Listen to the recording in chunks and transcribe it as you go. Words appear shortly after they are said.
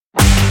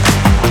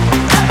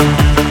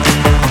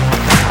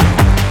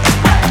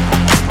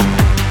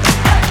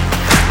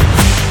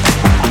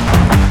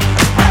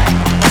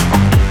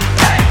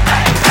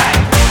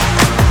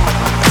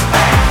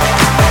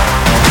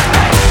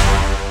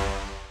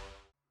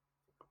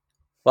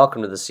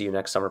Welcome to the See You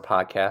Next Summer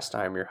podcast.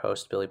 I am your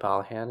host, Billy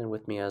Polihan, and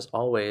with me, as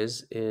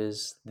always,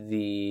 is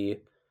the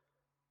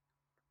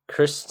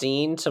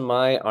Christine to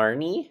my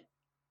Arnie,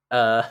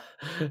 uh,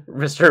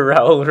 Mr.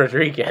 Raul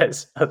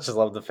Rodriguez. I just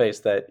love the face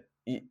that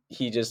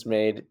he just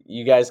made.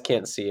 You guys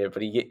can't see it,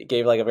 but he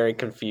gave like a very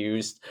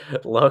confused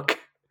look.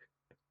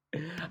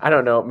 I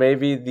don't know,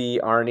 maybe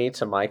the Arnie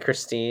to my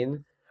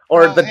Christine,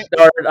 or Uh,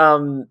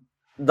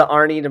 the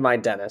Arnie to my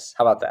Dennis.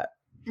 How about that?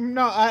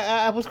 no,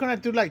 I was gonna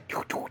do like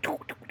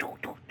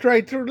try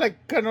to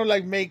like kind of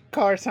like make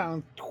car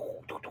sound.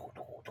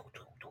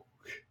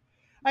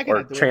 I Or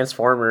cannot do it.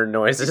 Transformer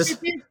noises.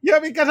 Yeah,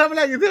 because I'm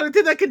like the only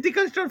thing I can think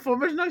of is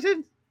Transformers noises.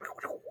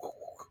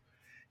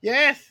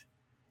 Yes,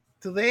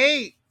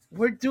 today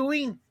we're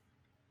doing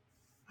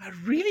a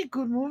really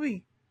good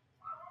movie.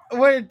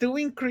 We're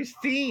doing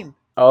Christine.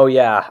 Oh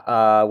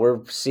yeah,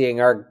 we're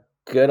seeing our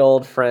good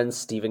old friend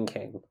Stephen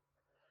King,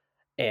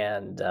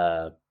 and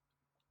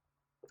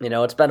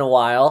it's been a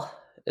while.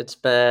 It's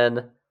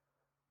been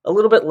a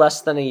little bit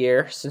less than a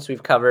year since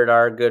we've covered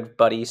our good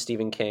buddy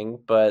Stephen King,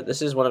 but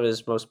this is one of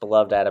his most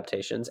beloved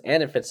adaptations,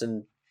 and it fits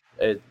in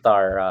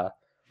our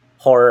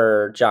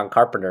horror John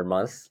Carpenter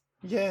month.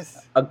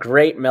 Yes. A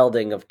great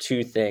melding of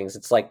two things.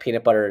 It's like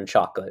peanut butter and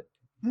chocolate.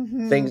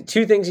 Mm-hmm.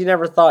 Two things you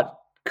never thought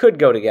could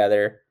go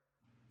together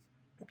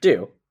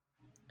do,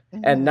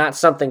 and Mm-hmm. not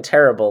something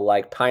terrible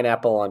like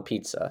pineapple on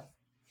pizza.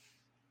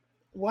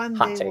 One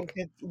Hot day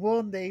take.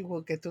 we'll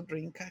get to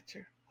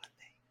Dreamcatcher.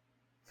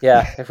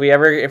 Yeah, if we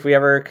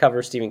ever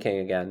cover Stephen King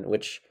again,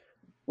 which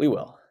we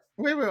will.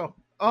 We will.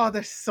 Oh,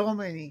 there's so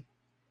many.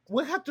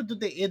 We'll have to do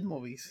the It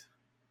movies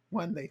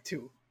one day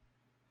too.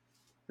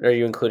 Are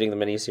you including the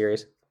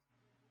miniseries?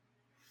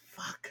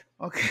 Fuck.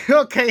 Okay.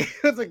 Okay.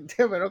 I was like,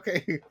 damn it.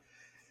 Okay.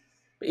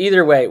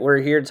 Either way, we're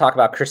here to talk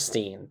about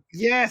Christine.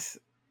 Yes.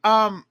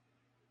 Um.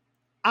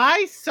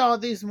 I saw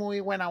this movie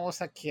when I was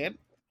a kid,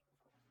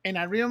 and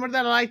I remember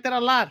that I liked it a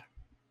lot.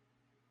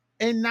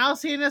 And now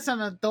seeing it as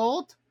an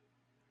adult,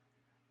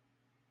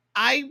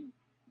 I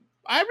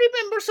I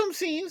remember some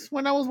scenes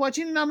when I was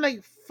watching, and I'm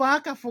like,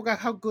 fuck, I forgot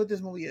how good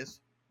this movie is.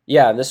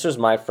 Yeah, and this was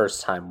my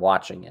first time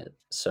watching it.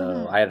 So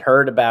Mhm. I had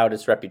heard about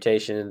its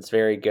reputation. It's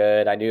very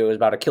good. I knew it was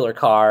about a killer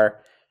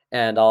car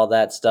and all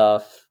that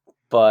stuff,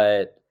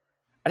 but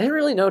I didn't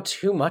really know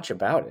too much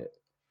about it.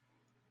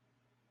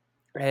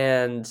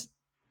 And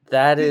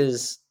that This,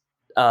 is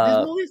this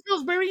uh movie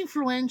feels very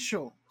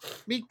influential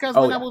because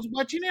oh when I yeah. was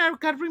watching it, I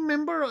can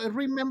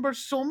remember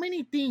so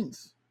many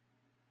things.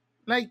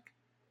 Like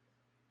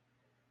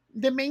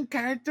the main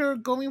character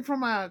going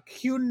from a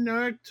cute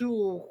nerd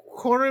to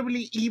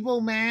horribly evil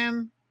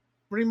man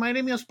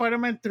reminded me of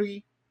Spider-Man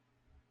 3.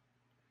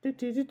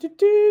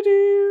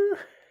 Do-do-do-do-do-do.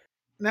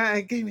 Nah,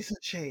 it gave me some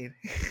shade.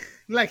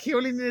 Like he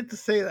only needed to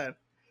say that.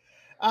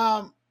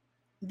 Um,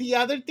 the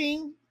other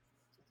thing,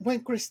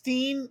 when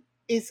Christine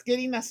is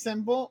getting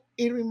assembled,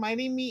 it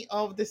reminded me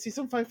of the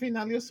season 5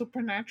 finale of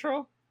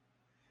Supernatural.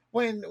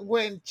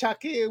 When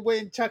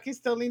Chucky's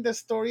telling the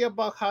story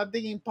about how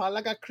the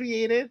Impala got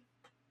created,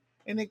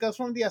 and it goes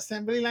from the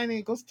assembly line and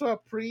it goes to a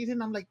priest,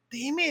 and I'm like,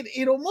 damn it!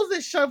 It almost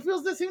the shot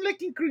feels the same like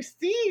in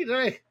Christine,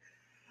 right?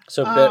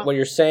 So but Um, what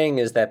you're saying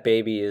is that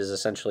baby is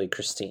essentially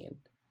Christine.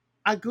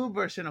 a good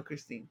version of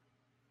Christine.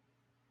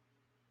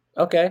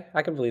 Okay,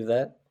 I can believe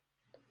that.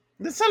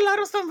 There's a lot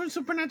of stuff from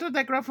Supernatural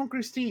that grab from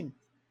Christine.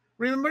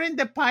 Remember in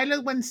the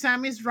pilot when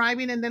Sam is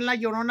driving and then La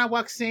Llorona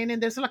walks in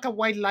and there's like a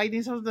white light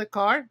inside of the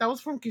car? That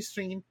was from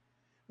Christine.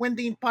 When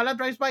the Impala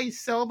drives by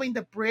itself in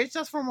the bridge,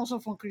 that's from also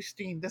from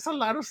Christine. There's a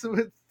lot of stuff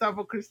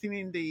of Christine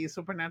in the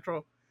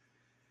Supernatural.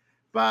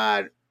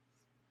 But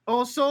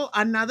also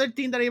another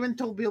thing that I even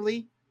told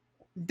Billy,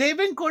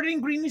 David Gordon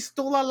Green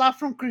stole a lot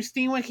from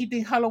Christine when he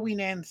did Halloween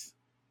Ends.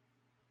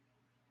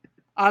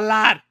 A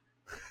lot.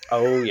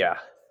 Oh yeah.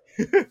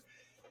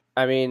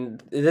 I mean,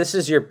 this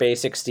is your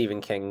basic Stephen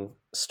King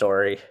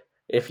story.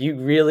 If you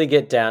really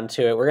get down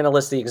to it, we're gonna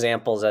list the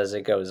examples as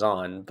it goes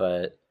on,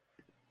 but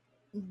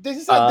This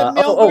is the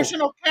male oh,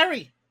 version of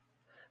Carrie.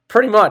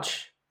 pretty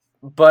much,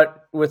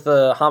 but with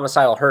a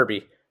homicidal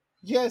Herbie.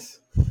 Yes.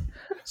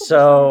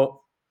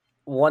 So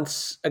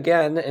once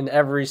again, in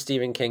every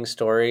Stephen King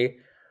story,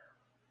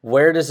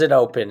 where does it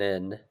open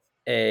in?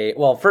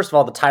 Well, first of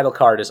all, the title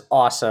card is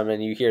awesome,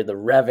 and you hear the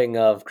revving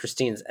of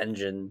Christine's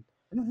engine.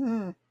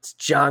 Mm-hmm. It's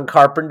John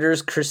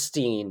Carpenter's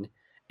Christine,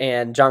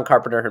 and John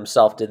Carpenter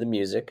himself did the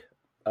music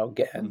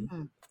again,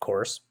 Mm-hmm. of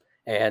course,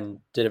 and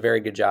did a very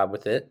good job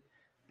with it.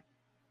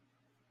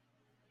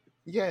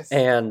 Yes.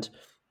 And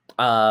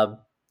uh,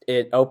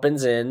 it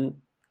opens in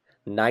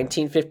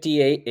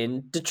 1958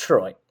 in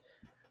Detroit,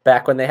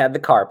 back when they had the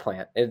car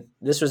plant.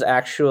 This was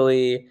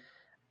actually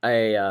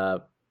a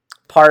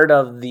part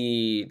of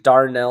the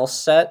Darnell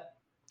set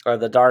or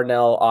the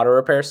Darnell auto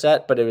repair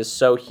set, but it was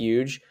so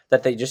huge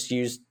that they just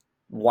used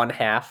one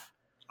half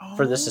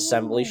for this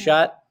assembly Oh.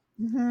 shot.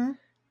 Mm-hmm.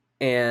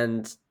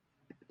 And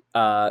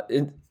uh,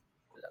 it,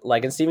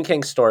 like in Stephen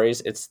King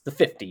stories, it's the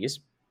 50s,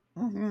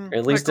 Mm-hmm. or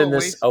at least Like in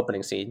this always.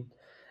 opening scene.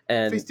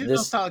 And Festive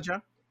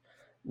nostalgia.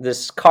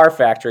 this car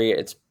factory,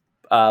 it's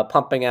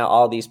pumping out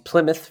all these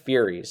Plymouth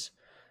Furies.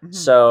 Mm-hmm.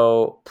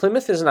 So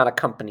Plymouth is not a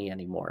company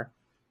anymore.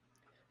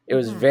 It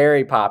was Mm-hmm.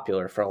 very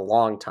popular for a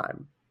long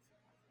time,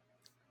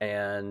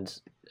 and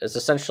it's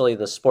essentially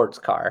the sports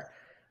car,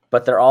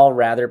 but they're all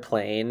rather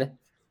plain.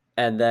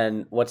 And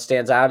then what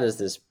stands out is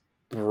this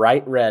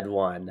bright red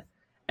one,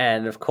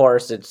 and of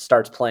course it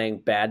starts playing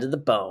 "Bad to the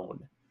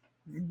Bone,"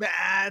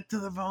 Bad to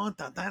the bone.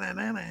 Ta, ta, na,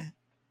 na, na.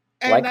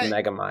 And like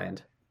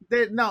Megamind.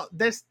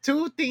 there's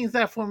two things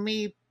that for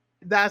me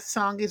that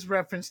song is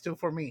reference to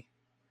for me.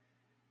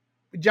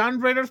 John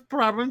Ritter's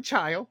Problem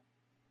Child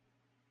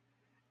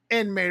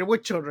and Married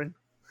with Children.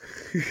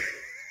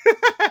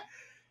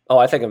 Oh,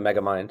 I think of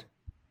Megamind.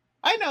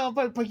 I know,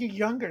 but you're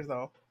younger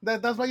though.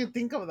 That's why you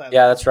think of that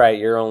Yeah, though. that's right.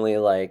 You're only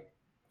like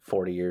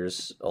 40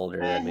 years older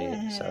than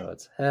me, so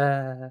it's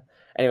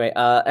anyway.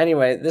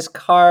 Anyway, this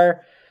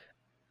car,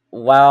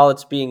 while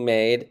it's being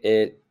made,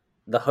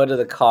 the hood of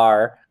the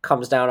car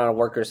comes down on a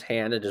worker's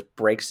hand and just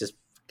breaks his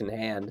fucking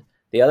hand.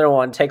 The other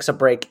one takes a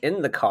break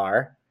in the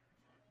car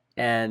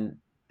and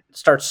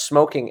starts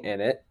smoking in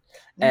it,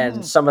 and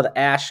Hmm. some of the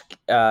ash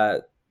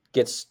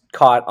gets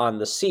caught on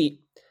the seat.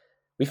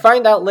 We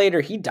find out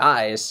later he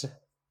dies.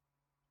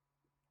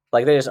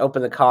 Like they just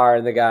open the car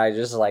and the guy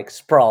just like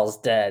sprawls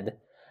dead.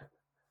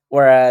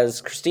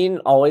 Whereas Christine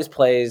always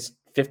plays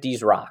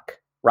 50s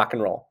rock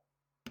and roll.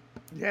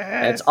 And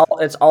Yes.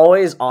 it's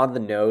always on the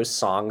nose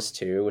songs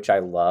too, which I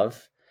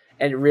love.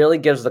 And it really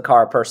gives the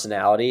car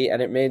personality,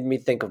 and it made me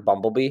think of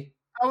Bumblebee.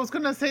 I was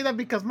gonna say that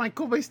because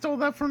Michael Bay stole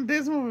that from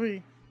this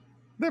movie.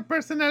 The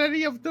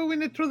personality of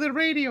doing it through the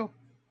radio.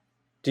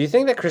 Do you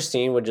think that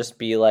Christine would just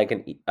be like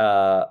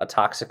a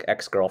toxic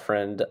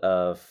ex-girlfriend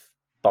of Of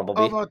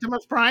Bumblebee?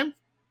 Optimus Prime.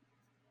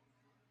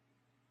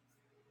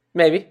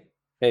 Maybe.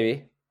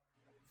 Maybe.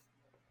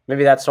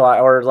 Maybe that's why,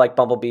 or like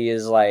Bumblebee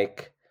is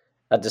like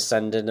a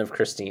descendant of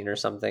Christine or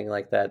something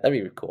like that.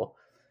 That'd be cool.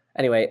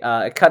 Anyway,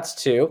 it cuts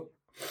to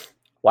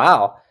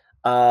wow,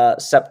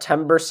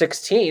 September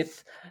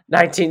 16th,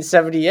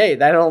 1978.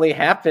 That only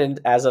happened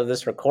as of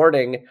this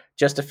recording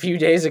just a few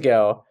days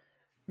ago.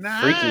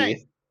 Nice.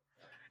 Freaky.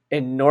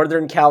 In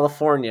Northern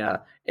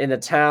California, in a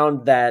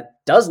town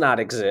that does not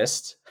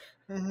exist.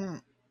 Hmm.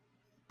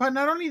 But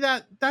not only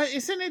that, that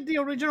isn't it the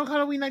original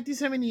Halloween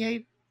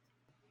 1978?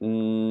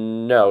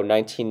 No,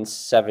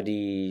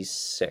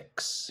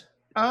 1976.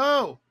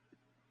 Oh,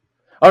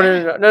 Oh,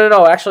 damn it.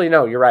 no. Actually,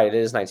 no, you're right. It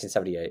is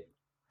 1978.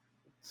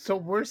 So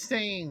we're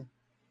saying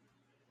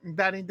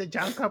that in the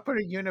John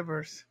Carpenter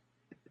universe,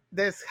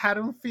 this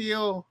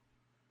Haddonfield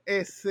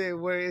is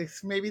where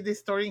it's maybe the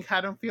story in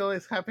Haddonfield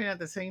is happening at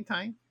the same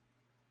time.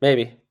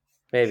 Maybe.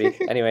 Maybe.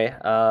 Anyway,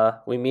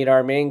 we meet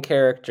our main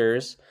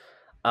characters.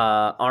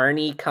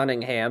 Arnie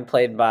Cunningham,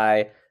 played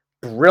by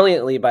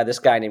brilliantly by this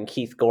guy named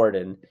Keith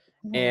Gordon,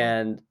 Mhm.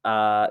 and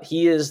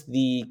he is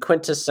the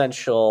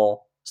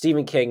quintessential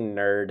Stephen King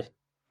nerd.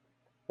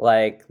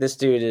 Like this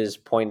dude is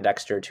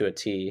Poindexter to a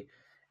T,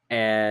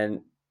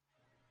 and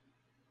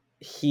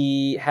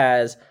he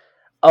has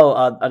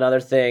another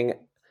thing.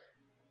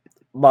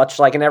 Much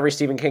like in every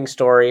Stephen King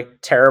story,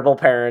 terrible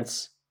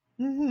parents.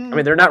 I mean,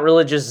 Mhm. they're not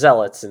religious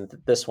zealots in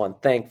this one,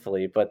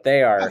 thankfully, but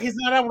they are. He's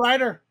not a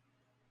writer.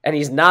 And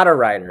he's not a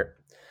writer.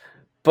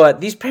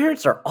 But these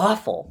parents are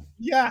awful.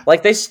 Yeah.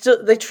 Like they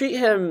treat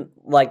him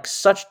like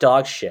such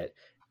dog shit.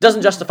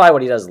 Doesn't Mhm. justify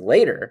what he does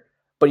later,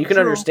 but you can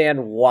True.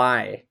 understand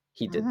why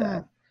he did Mhm.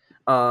 that.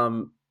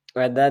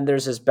 And then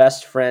there's his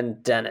best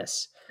friend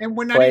Dennis. And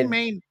we're not in Played.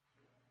 Maine.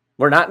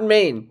 We're not in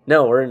Maine.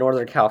 No, we're in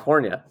Northern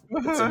California.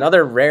 It's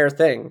another rare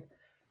thing.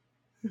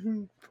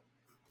 Mhm.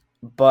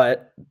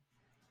 But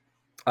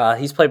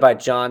he's played by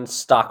John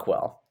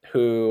Stockwell,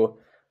 who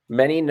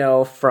many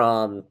know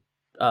from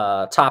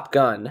Top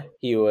Gun.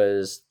 He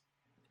was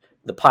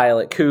the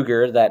pilot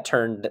Cougar that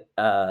turned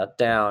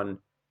down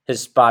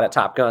his spot at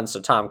Top Gun so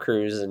Tom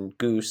Cruise and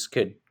Goose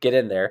could get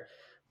in there.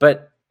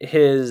 But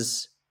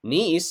his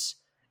niece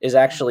is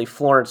actually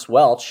Florence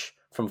Welch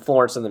from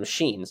Florence and the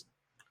Machines.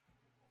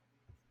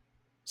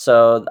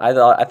 So I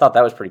thought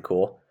that was pretty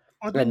cool.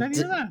 Oh, did not And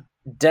know that.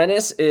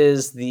 Dennis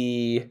is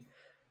the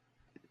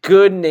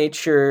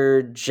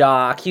good-natured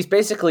jock. He's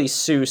basically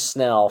Sue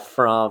Snell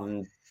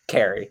from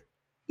Carrie.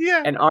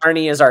 Yeah. And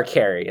Arnie is our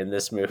Carrie in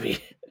this movie.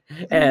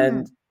 Mhm.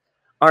 And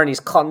Arnie's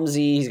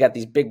clumsy. He's got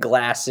these big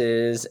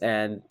glasses,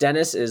 and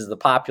Dennis is the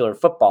popular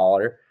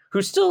footballer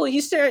who's still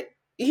he's a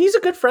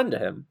good friend to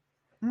him.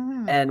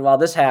 Mhm. And while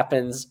this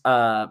happens,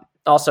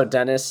 also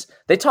Dennis,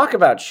 they talk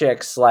about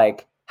chicks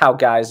like how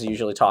guys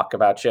usually talk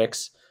about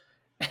chicks,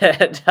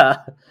 and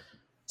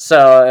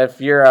so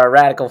if you're a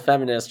radical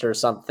feminist or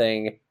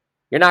something,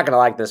 you're not gonna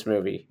like this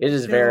movie. It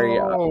is very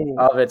No.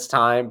 of its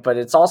time, but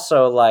it's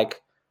also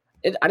like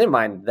I didn't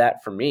mind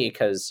that for me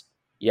because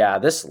yeah,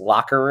 this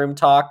locker room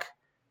talk.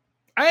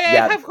 I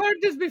Yeah, have heard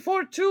this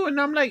before too, and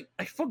I'm like,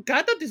 I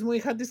forgot that this movie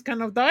had this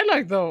kind of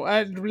dialogue though.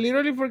 I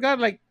literally forgot.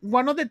 Like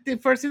one of the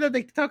first thing that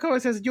they talk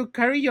about says you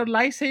carry your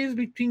life savings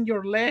between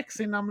your legs,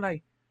 and I'm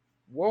like,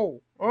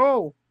 whoa,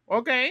 oh,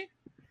 okay.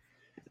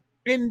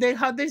 And then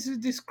how they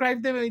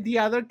describe the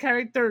other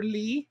character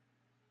Lee.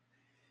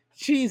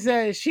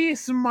 she's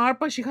smart,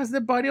 but she has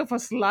the body of a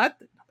slut.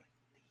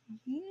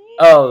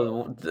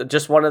 Oh,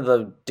 just one of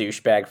the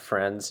douchebag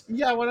friends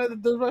Yeah, one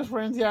of those best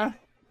friends. Yeah.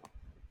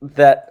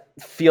 that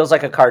feels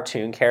like a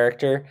cartoon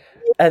character.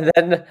 And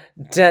then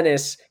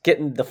Dennis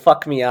getting the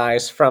fuck me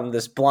eyes from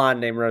this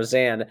blonde named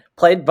Roseanne,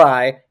 played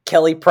by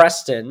Kelly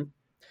Preston,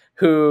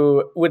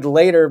 who would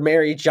later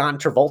marry John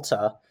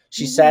Travolta.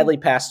 She Hmm. sadly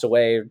passed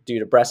away due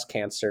to breast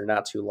cancer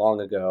not too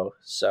long ago.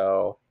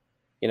 So,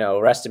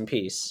 rest in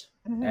peace.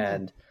 Hmm.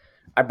 And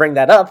I bring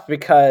that up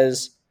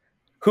because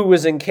who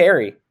was in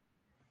Carrie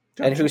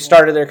John and who Travolta.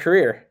 started their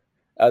career?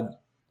 Uh,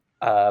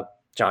 uh,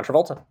 John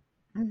Travolta.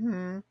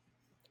 Hmm.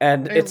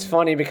 And it's And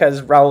funny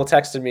because Raul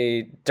texted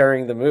me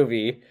during the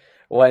movie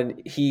when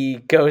he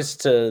goes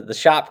to the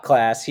shop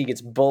class, he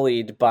gets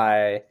bullied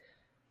by,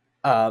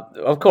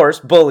 of course,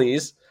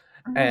 bullies.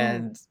 mhm.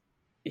 And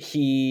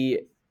he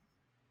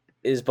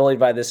is bullied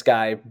by this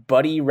guy,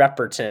 Buddy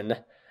Repperton,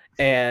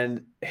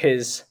 and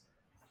his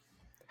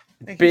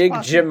And he's big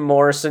posse. Jim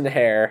Morrison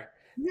hair.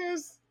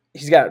 Yes.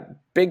 He's got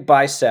big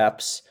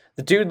biceps.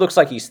 The dude looks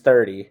like he's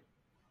 30,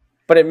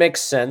 but it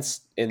makes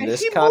sense in And this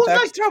he moves like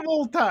context.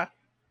 Travolta.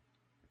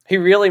 He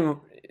really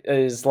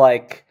is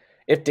like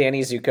if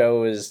Danny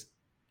Zuko is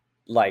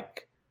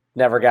like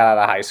never got out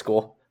of high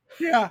school.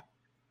 Yeah.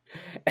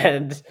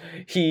 And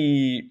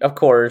he, of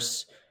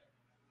course,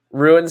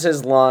 ruins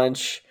his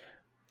lunch.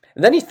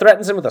 And then he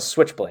threatens him with a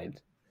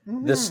switchblade, the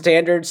Hmm.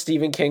 standard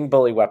Stephen King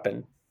bully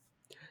weapon.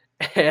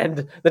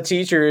 And the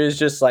teacher is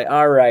just like,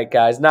 all right,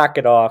 guys, knock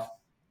it off.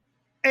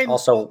 And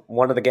Also,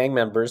 one of the gang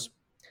members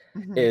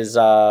mhm. is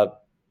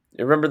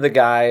remember the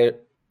guy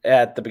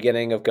at the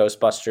beginning of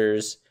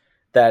Ghostbusters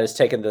that is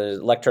taking the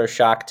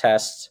electroshock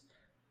test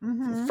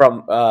Mhm.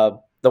 from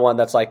the one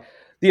that's like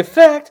the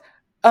effect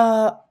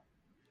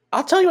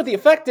I'll tell you what the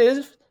effect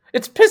is.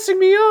 It's pissing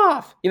me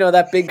off.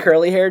 That big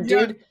curly haired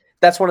Yeah. dude?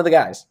 That's one of the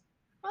guys.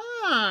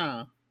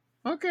 Ah.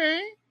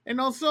 Okay. And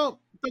also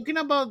talking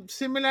about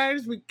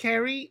similarities with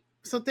Carrie.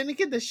 So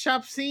technically, the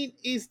shop scene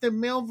is the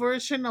male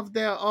version of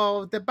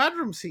the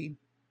bathroom scene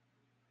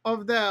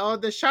of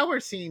the shower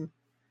scene,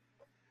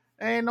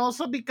 and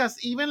also because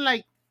even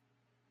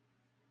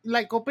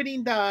like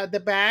opening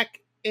the bag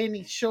and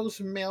it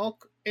shows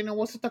milk, and I'm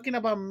also talking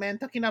about men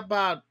talking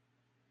about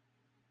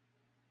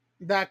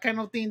that kind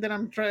of thing that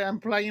I'm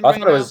playing right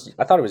now.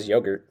 I thought it was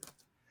yogurt.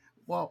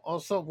 Well,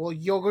 also, well,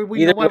 yogurt, we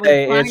know Either what we're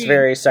way, it's implying.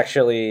 very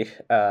sexually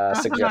Uh-huh.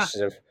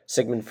 suggestive.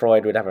 Sigmund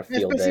Freud would have a And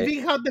field day. specifically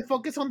how they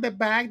focus on the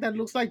bag that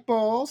looks like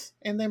balls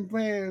and then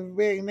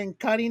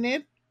cutting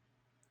it.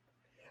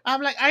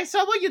 I'm like, I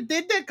saw what you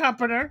did there,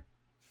 Carpenter.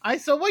 I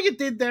saw what you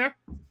did there.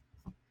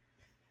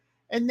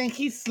 And then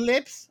he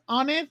slips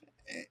on it.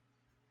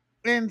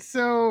 And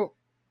so,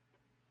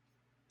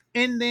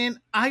 and then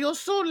I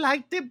also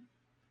like the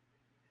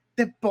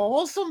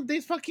balls of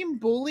this fucking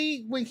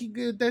bully when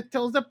that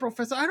tells the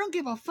professor, I don't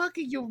give a fuck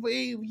if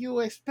you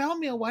expel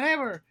me or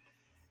whatever.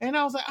 And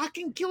I was like, I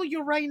can kill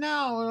you right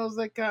now. And I was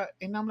like,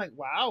 and I'm like,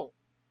 wow,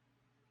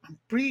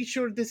 pretty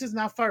sure this is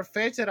not far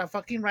fetched that a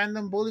fucking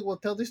random bully will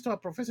tell this to a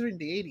professor in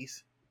the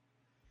 80s.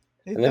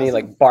 It And then he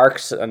doesn't. like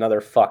barks another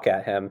fuck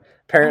at him.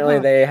 Apparently,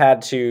 Uh-huh. they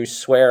had to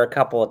swear a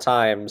couple of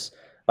times,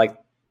 like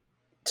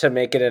to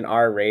make it an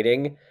R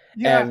rating.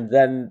 Yeah. And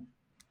then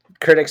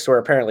critics were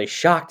apparently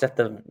shocked at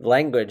the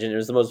language, and it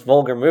was the most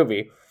vulgar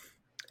movie.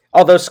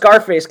 Although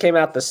Scarface came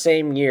out the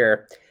same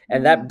year,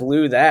 and that Mhm.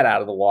 blew that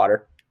out of the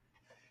water.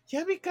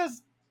 Yeah,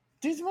 because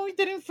this movie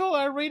didn't feel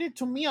R-rated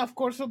to me. Of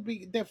course, it'll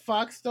be the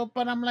fuck stuff,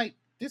 but I'm like,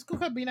 this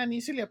could have been an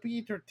easily a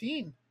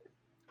PG-13.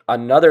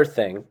 Another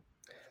thing,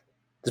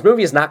 this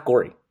movie is not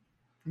gory.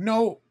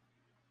 No.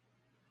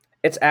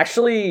 It's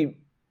actually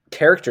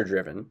character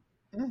driven,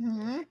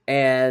 Mm-hmm.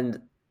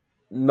 and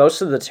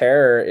most of the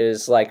terror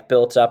is like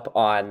built up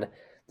on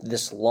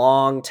this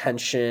long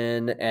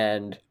tension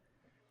and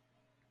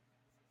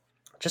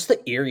just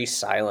the eerie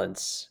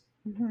silence.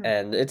 Mm-hmm.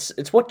 And it's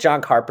what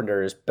John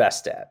Carpenter is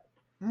best at.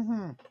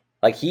 Mm-hmm.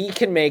 Like he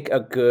can make a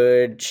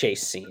good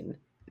chase scene.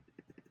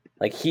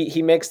 Like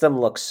he makes them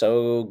look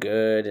so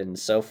good and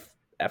so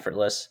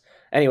effortless.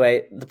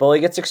 Anyway, the bully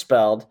gets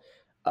expelled.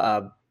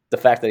 Uh, the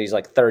fact that he's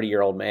like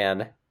 30-year-old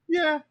man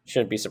Yeah.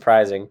 shouldn't be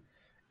surprising.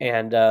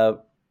 And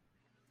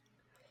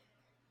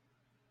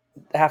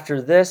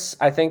after this,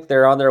 I think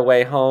they're on their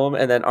way home,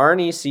 and then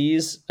Arnie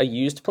sees a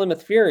used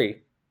Plymouth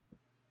Fury,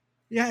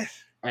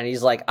 Yes. and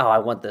he's like, "Oh, I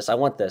want this! I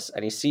want this!"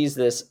 And he sees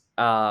this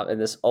in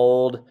this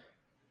old,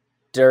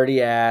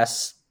 dirty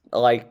ass.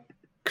 Like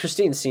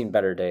Christine's seen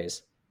better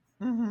days,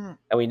 Mm-hmm.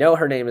 and we know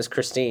her name is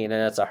Christine,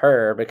 and it's a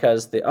her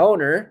because the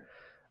owner,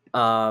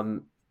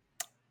 um,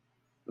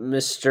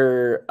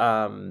 Mister,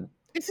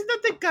 Isn't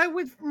that the guy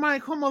with my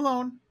Home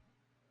Alone?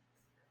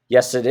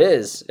 yes, it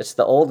is. It's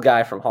the old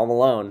guy from Home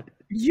Alone.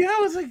 Yeah,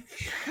 I was like,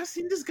 I've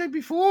seen this guy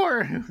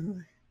before.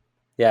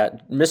 Yeah,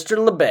 Mister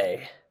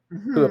LeBay,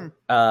 Mm-hmm.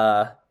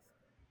 who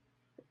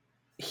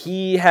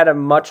he had a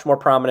much more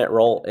prominent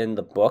role in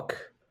the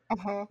book,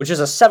 Uh-huh. which is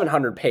a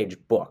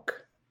 700-page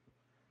book.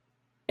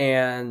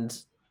 And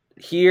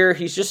here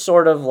he's just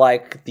sort of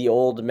like the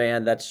old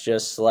man that's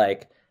just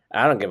like,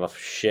 I don't give a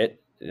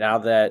shit now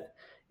that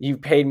you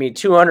paid me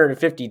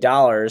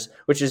 $250,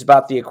 which is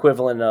about the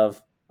equivalent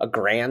of a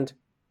grand,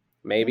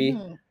 maybe,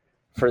 Hmm.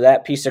 for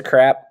that piece of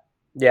crap.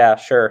 Yeah,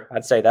 sure.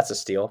 I'd say that's a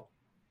steal.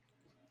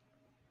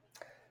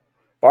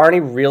 Barney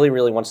really,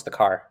 really wants the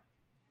car.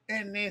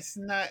 And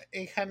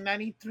it had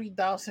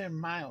 93,000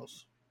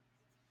 miles.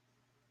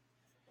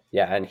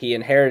 Yeah, and he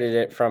inherited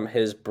it from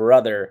his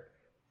brother.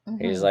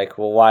 He's Hmm. like,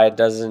 well, why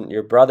doesn't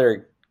your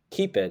brother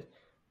keep it?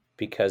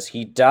 Because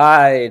he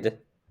died.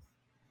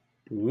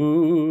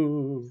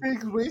 Ooh.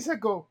 6 weeks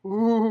ago.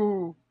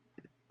 Ooh.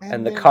 And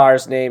And the then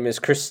car's name is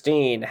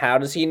Christine. How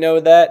does he know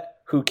that?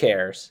 Who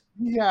cares?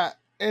 yeah,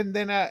 I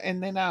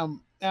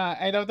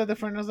love that the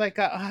friend was like,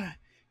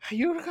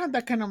 you don't have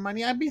that kind of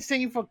money. I've been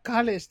saving for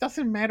college.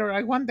 Doesn't matter.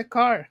 I want the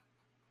car.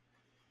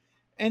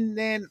 And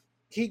then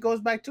he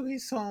goes back to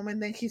his home,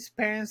 and then his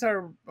parents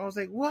are. I was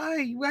like,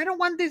 why? I don't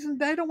want this,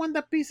 and I don't want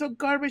that piece of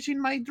garbage in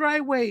my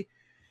driveway.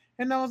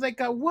 And I was like,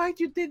 why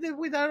you did it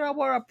without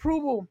our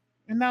approval?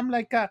 And I'm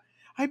like,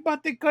 I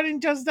bought the car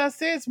and just that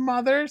says,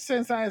 mother,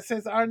 says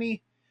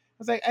Arnie. I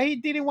was like, I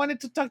didn't want it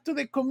to talk to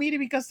the committee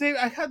because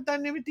I had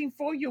done everything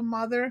for you,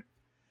 mother.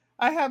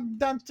 I have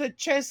done the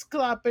chess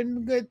club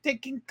and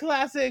taking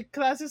classes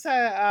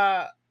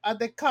at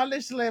the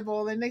college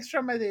level and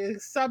extra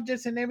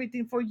subjects and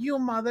everything for you,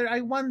 mother.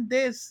 I want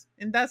this,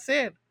 and that's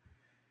it.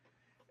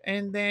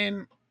 And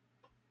then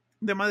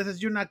the mother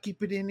says, "You're not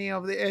keeping any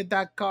of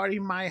that car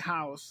in my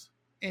house,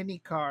 any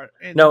car."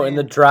 And No, in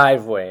the then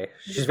driveway.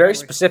 the She's very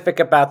driveway. specific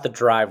about the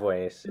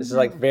driveways. This is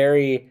like Mhm.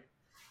 very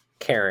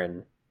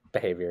Karen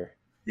behavior.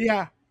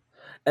 Yeah.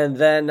 And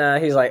then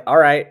he's like, all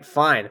right,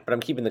 fine, but I'm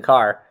keeping the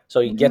car. So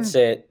he Hmm. gets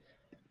it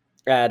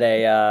at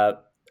a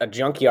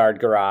junkyard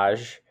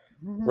garage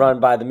Hmm. run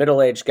by the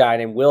middle-aged guy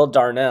named Will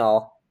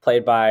Darnell,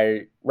 played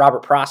by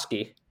Robert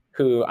Prosky,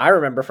 who I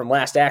remember from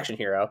Last Action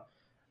Hero,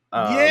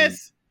 um,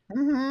 Yes.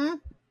 Hmm.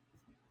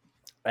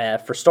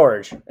 for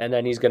storage. And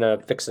then he's going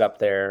to fix it up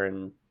there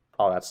and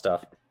all that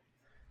stuff.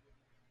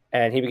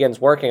 And he begins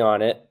working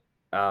on it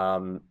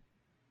um,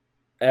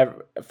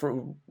 for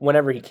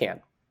whenever he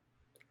can.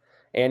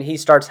 And he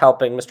starts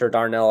helping Mr.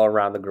 Darnell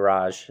around the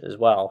garage as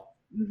well.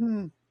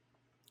 Hmm.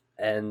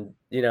 And,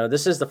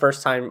 this is the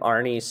first time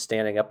Arnie's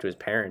standing up to his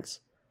parents.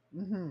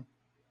 Hmm.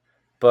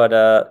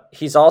 But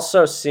he's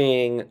also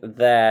seeing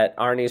that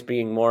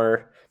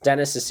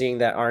Dennis is seeing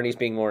that Arnie's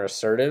being more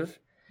assertive.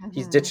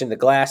 He's Hmm. ditching the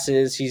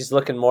glasses. He's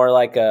looking more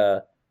like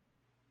a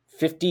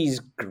 50s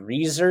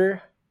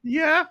greaser.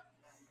 Yeah.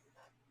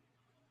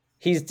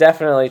 He's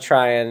definitely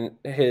trying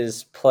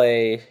his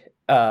play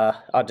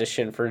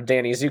audition for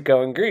Danny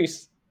Zuko in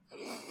Grease.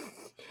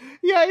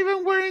 Yeah,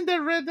 even wearing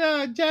the red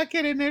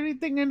jacket and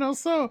everything, and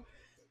also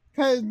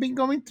has been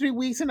going 3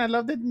 weeks, and I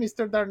love that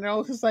Mr.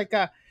 Darnell is like,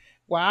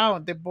 wow,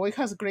 the boy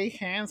has great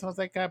hands. I was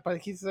like, but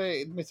he's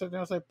Mr.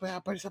 Darnell's like,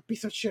 but it's a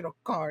piece of shit of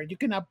car. You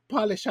cannot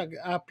polish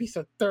a piece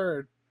of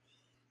dirt.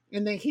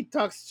 And then he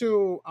talks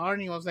to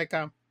Arnie. I was like,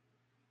 I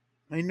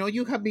know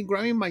you have been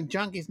grabbing my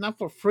junk. It's not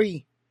for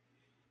free.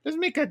 Let's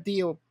make a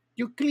deal.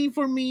 You clean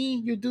for me.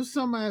 You do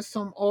some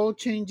oil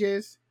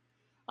changes.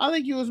 I'll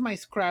let you use my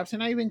scraps,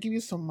 and I even give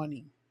you some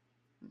money.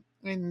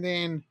 And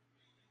then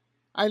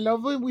I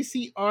love when we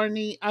see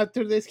Arnie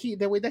after this.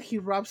 The way that he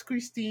robs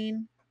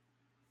Christine,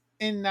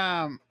 and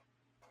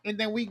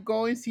then we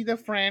go and see the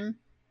friend,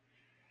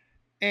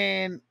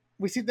 and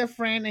we see the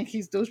friend and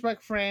his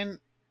douchebag friend,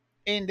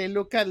 and they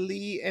look at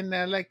Lee, and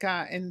they're like,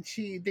 and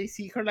they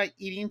see her like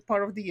eating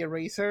part of the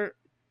eraser,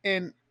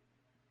 and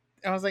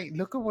I was like,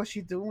 look at what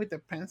she's doing with the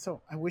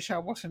pencil. I wish I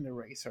was an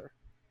eraser. It's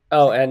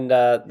Oh, like, and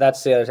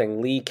that's the other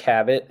thing. Lee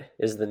Cabot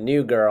is the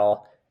new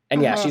girl.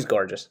 And yeah, uh-huh. she's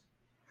gorgeous.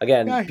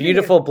 Again, Yeah, he is.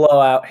 beautiful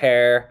blowout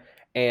hair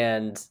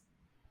and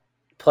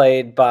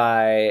played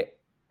by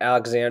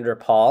Alexandra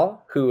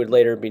Paul, who would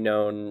later be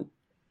known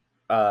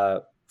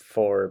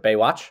for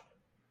Baywatch.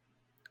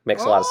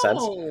 Makes a lot of sense.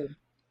 Oh,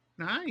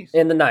 nice.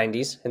 In the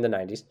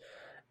 90s.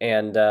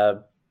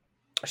 And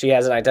she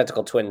has an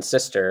identical twin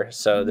sister.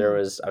 So Hmm.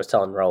 I was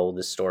telling Raul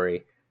this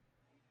story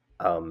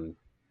um,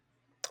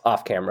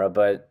 off camera,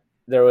 but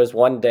there was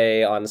one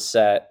day on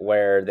set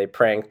where they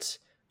pranked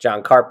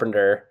John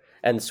Carpenter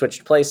and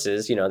switched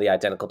places, the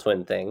identical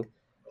twin thing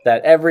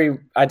that every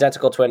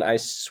identical twin, I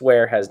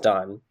swear, has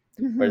done,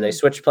 where they Hmm.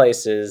 switch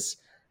places.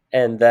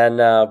 And then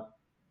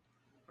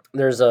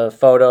there's a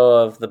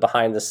photo of the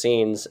behind the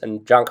scenes,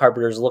 and John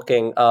Carpenter's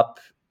looking up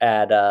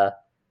at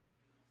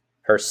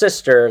her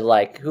sister,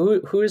 like,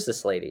 who is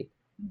this lady?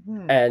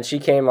 Hmm. And she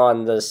came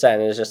on the set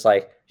and is just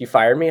like, you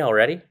fired me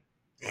already?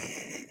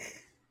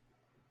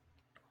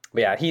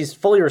 But yeah, he's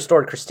fully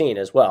restored Christine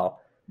as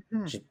well.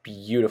 Hmm. She's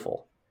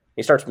beautiful.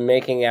 He starts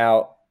making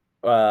out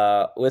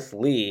with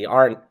Lee.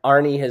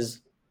 Arnie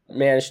has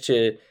managed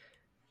to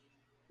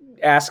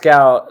ask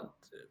out,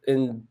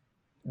 in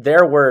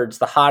their words,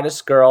 the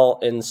hottest girl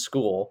in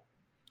school.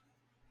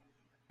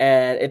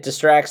 And it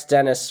distracts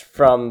Dennis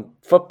from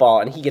football,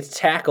 and he gets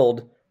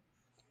tackled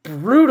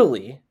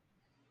brutally.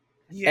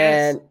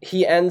 Yes. And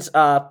he ends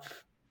up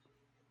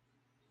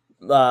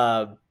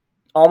uh,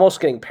 almost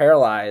getting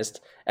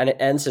paralyzed, and it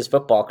ends his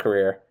football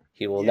career.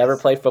 He will never Yes,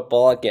 play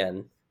football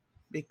again.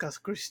 because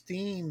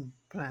Christine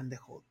planned the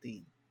whole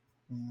thing.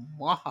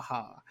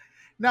 Mwahaha.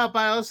 No,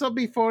 but also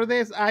before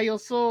this, I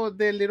also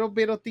the little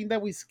bit of thing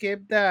that we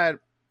skipped that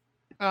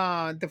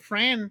the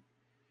friend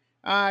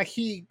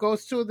he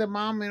goes to the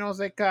mom and I was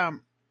like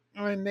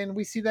and then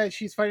we see that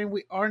she's fighting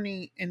with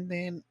Arnie and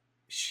then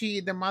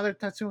the mother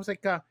touched him was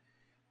like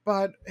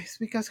but it's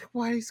because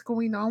what is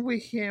going on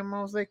with him?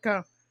 I was like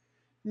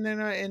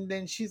no, and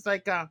then she's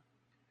like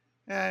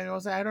and I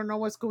was like, I don't know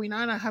what's going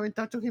on. I haven't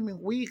talked to him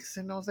in weeks.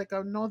 And I was like,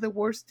 I know the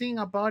worst thing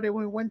about it.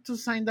 When we went to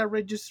sign the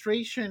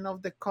registration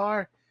of the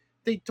car,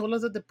 they told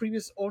us that the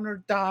previous owner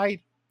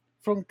died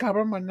from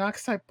carbon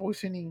monoxide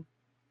poisoning.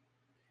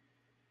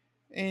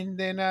 And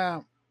then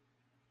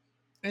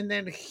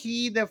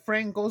the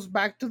friend goes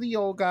back to the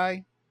old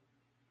guy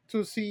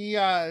to see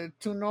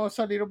to know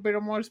a little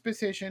bit more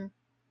specification.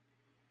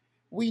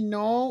 We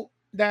know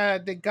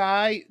that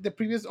the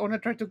previous owner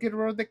tried to get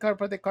rid of the car,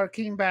 but the car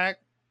came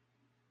back,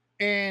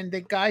 and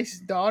the guy's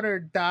daughter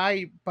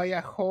died by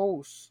a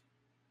hose,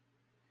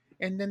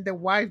 and then the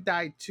wife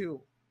died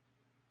too.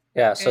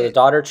 Yeah, so the And,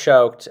 daughter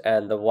choked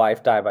and the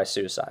wife died by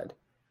suicide.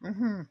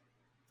 mm-hmm,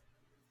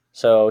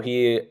 So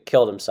he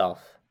killed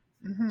himself.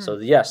 mm-hmm, So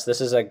yes,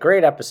 this is a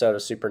great episode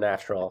of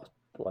Supernatural.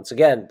 Once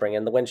again, bring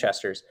in the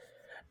Winchesters,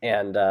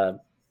 and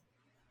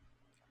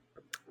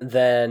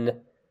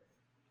then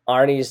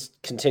Arnie's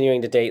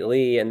continuing to date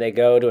Lee, and they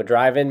go to a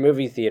drive-in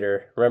movie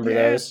theater. Remember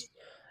those? yes,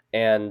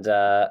 And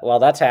while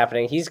that's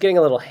happening, he's getting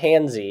a little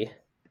handsy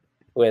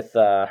with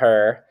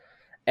her,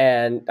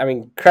 and I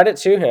mean, credit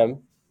to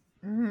him,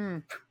 mm-hmm,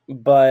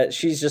 but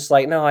she's just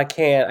like, no, I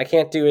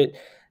can't do it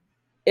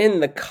in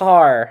the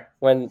car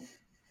when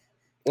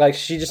like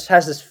she just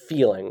has this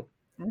feeling.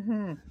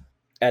 mm-hmm,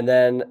 And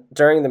then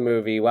during the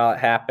movie, while it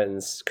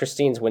happens,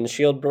 Christine's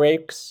windshield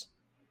breaks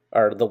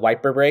or the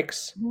wiper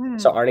breaks.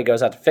 So mm-hmm, Arnie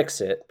goes out to fix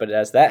it. But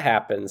as that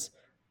happens,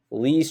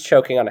 Lee's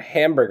choking on a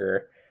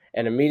hamburger,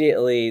 and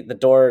immediately the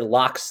door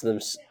locks them.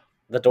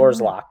 The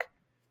doors mm-hmm. lock,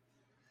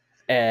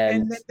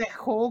 And and then the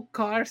whole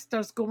car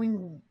starts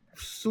going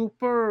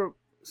super,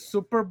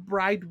 super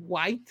bright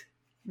white.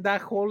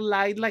 That whole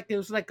light, like it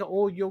was like,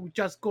 oh, you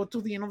just go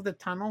to the end of the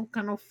tunnel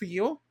kind of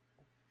feel,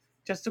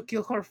 just to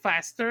kill her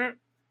faster.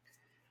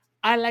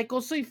 I like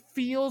also it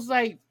feels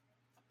like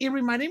it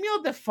reminded me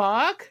of the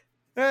fog.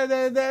 Like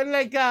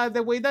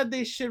the way that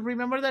they should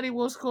remember that it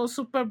was called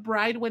super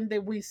bright when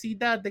we see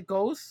that the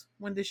ghost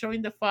when they show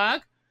in the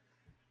fog,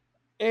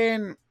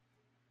 and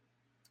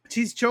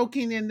she's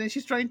choking and then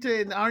she's trying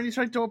to and Arnie's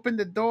trying to open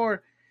the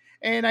door,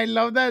 and I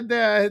love that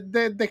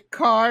the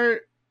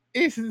car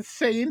is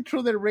saying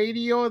through the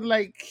radio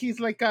like he's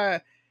like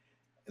a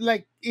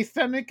like it's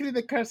technically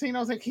the car saying I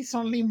was like he's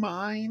only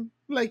mine,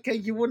 like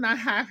you would not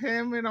have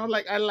him,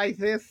 like I like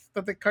this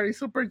that the car is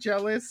super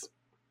jealous.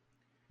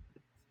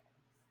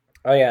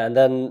 oh yeah, and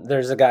then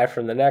there's a guy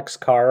from the next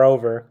car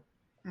over,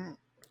 Mm,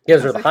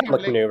 gives her that's the the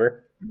Heimlich Heimlich.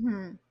 maneuver,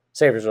 Mhm.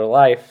 saves her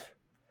life,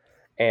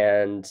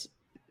 and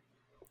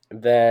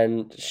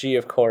then she,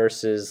 of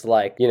course, is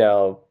like,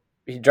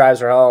 he drives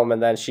her home,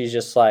 and then she's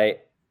just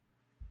like,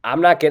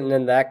 I'm not getting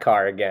in that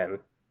car again.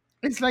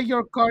 It's like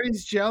your car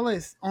is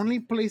jealous, only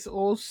plays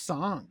old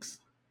songs.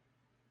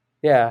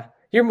 Yeah,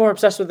 you're more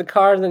obsessed with the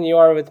car than you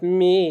are with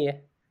me.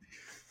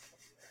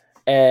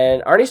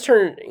 And Arnie's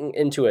turning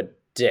into a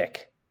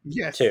dick,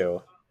 Yes.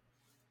 too.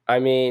 I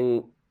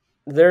mean,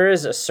 there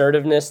is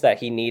assertiveness that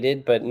he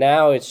needed, but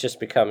now it's just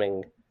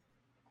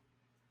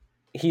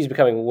he's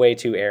becoming way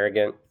too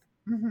arrogant.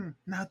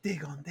 Now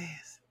dig on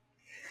this.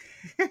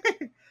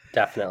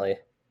 Definitely.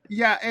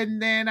 Yeah,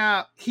 and then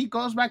he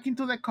goes back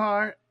into the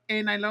car,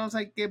 and I was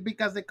like,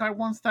 because the car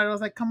won't start. I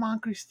was like, come on,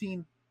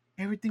 Christine,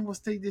 everything will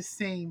stay the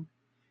same.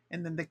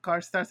 And then the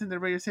car starts, and the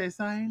radio says,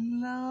 "I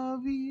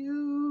love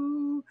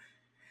you."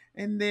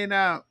 And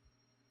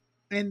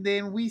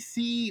then we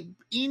see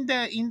in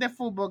the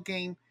football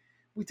game,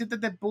 we see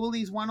that the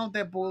bullies, one of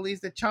the bullies,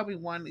 the chubby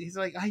one, he's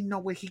like, I know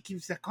where he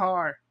keeps the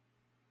car.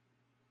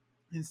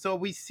 And so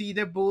we see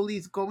the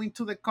bullies going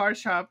to the car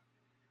shop,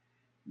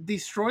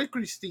 destroy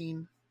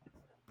Christine.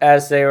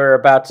 As they were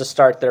about to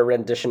start their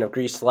rendition of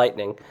Greased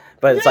Lightning,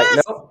 but it's like,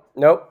 Yes. nope,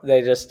 nope.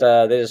 They just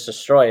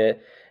destroy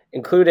it,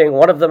 including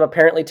one of them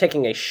apparently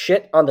taking a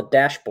shit on the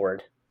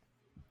dashboard.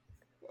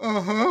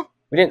 Uh huh.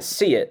 We didn't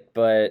see it,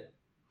 but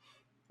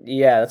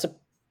yeah, that's a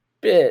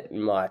bit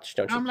much,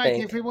 don't you I'm like,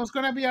 if think? it was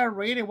gonna be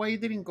R-rated, why you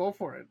didn't go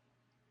for it?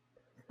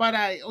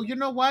 But you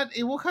know what?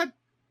 It will have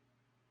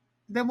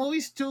the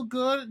movie's too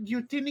good.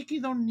 You technically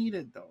don't need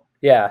it though.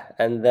 Yeah,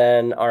 and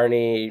then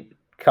Arnie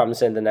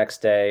comes in the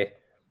next day.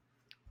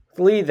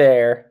 Lee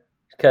there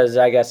because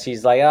I guess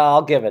he's like, oh,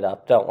 I'll give it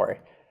up. Don't worry.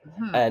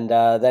 Hmm. And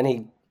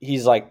then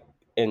he's like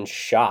in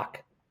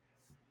shock,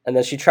 and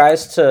then she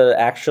tries to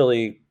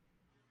actually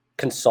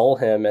console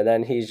him, and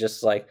then he's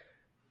just like,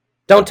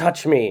 "Don't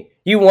touch me.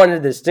 You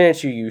wanted this,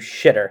 didn't you? You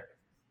shitter."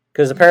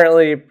 Because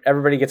apparently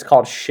everybody gets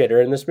called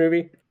shitter in this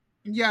movie.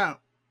 Yeah,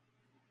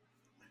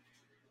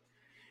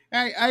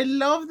 I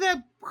love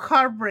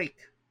heartbreak.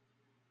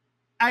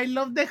 I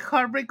love the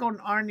heartbreak on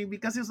Arnie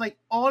because it's like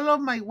all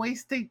of my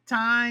wasted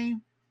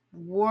time,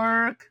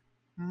 work,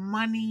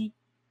 money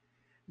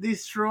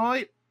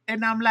destroyed,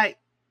 and I'm like,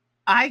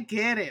 I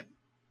get it.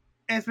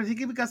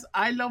 Especially because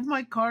I love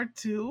my car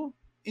too.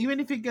 Even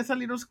if it gets a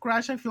little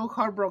scratch, I feel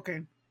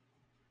heartbroken.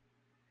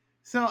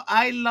 So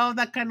I love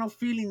that kind of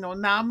feeling. No,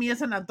 now me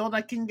as an adult,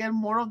 I can get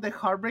more of the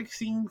heartbreak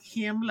seeing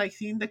him, like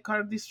seeing the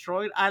car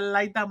destroyed. I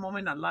like that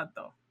moment a lot,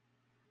 though.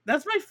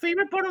 That's my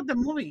favorite part of the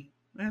movie,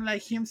 and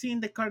like him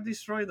seeing the car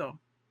destroyed, though.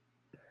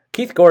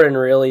 Keith Gordon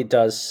really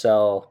does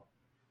sell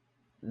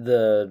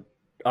the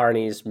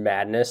Arnie's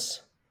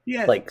madness,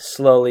 Yes, like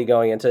slowly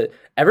going into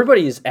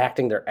everybody is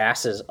acting their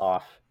asses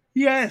off.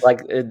 yes.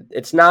 Like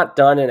it's not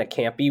done in a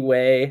campy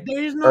way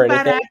There is no or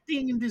bad anything.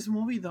 acting in this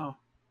movie, though.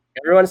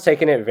 Everyone's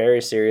taking it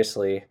very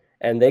seriously,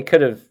 and they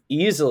could have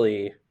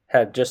easily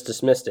had just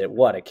dismissed it.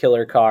 What a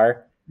killer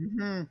car!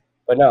 Mm-hmm.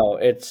 But no,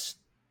 it's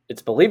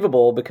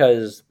believable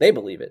because they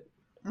believe it.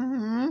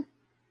 Mm-hmm.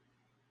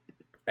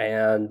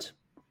 And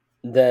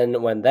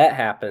then when that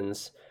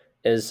happens,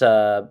 is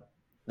the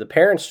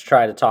parents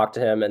try to talk to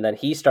him, and then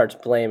he starts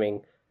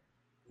blaming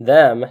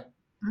them,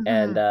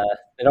 and Mm-hmm.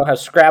 they don't have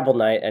Scrabble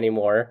night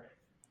anymore,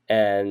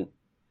 and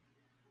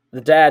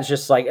the dad's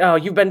just like, "Oh,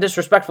 you've been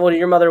disrespectful to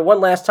your mother one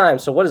last time."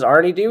 So what does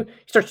Arnie do?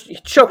 He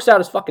chokes out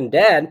his fucking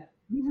dad.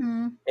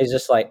 Mm-hmm. He's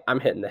just like, "I'm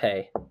hitting the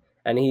hay,"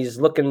 and he's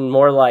looking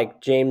more like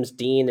James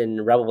Dean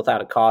in Rebel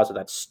Without a Cause with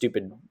that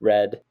stupid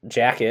red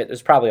jacket.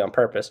 It's probably on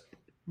purpose.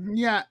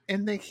 Yeah,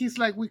 and then he's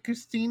like with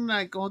Christine,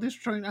 like, "Oh,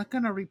 destroying, I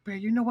cannot repair.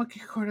 You know what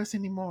can hurt us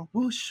anymore?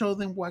 We'll show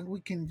them what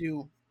we can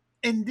do."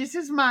 And this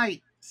is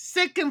my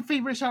second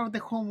favorite shot of the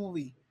whole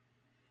movie.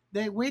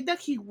 The way that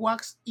he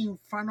walks in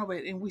front of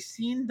it, and we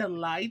see the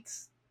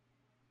lights,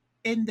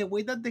 and the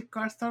way that the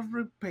car starts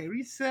repair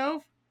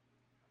itself,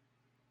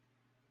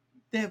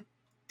 the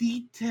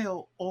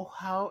detail of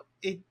how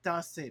it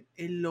does it,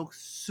 it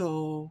looks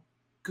so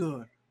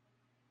good.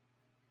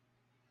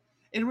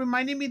 It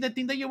reminded me the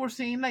thing that you were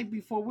saying, like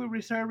before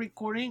we started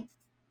recording.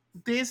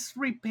 This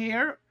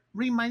repair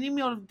reminded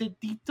me of the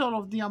detail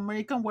of the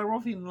American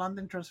Werewolf in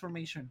London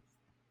transformation.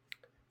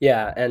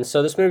 Yeah, and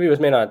so this movie was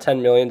made on a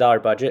 $10 million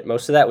budget.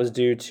 Most of that was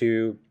due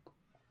to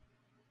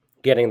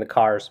getting the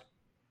cars.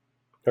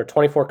 There were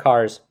 24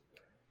 cars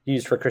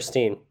used for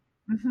Christine,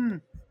 Mm-hmm.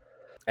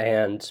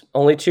 and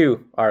only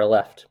two are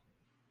left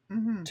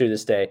Mm-hmm. to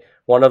this day.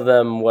 One of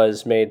them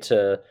was made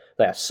to,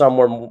 yeah, some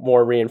were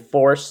more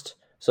reinforced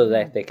so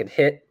that they could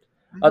hit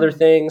other Mm-hmm.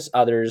 things.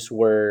 Others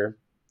were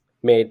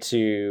made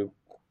to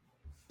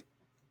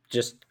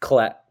just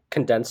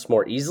condense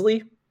more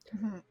easily.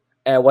 Mm-hmm.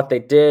 And what they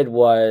did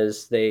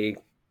was they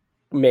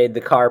made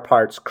the car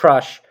parts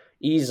crush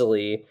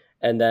easily,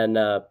 and then,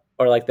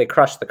 or like they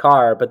crushed the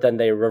car, but then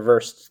they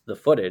reversed the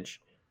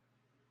footage.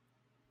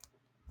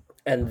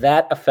 And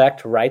that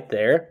effect right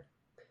there,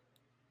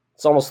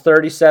 it's almost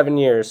 37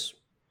 years,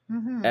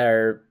 Mm-hmm.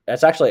 or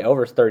it's actually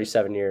over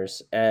 37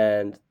 years,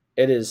 and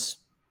it is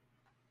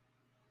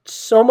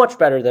so much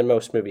better than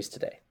most movies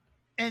today.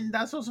 And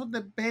that's also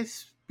the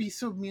best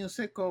piece of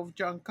music of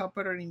John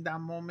Carpenter in that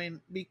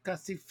moment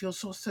because it feels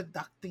so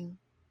seducting.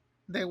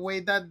 The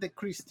way that the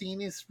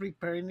Christine is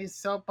repairing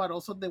itself, but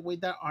also the way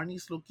that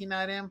Arnie's looking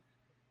at him.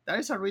 That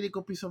is a really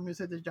good piece of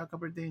music that John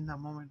Carpenter did in that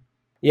moment.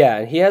 Yeah,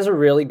 and he has a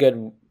really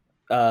good,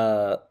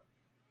 uh,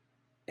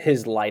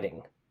 his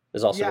lighting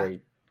is also Yeah.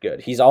 very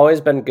good. He's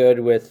always been good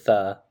with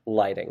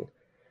lighting,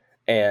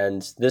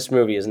 and this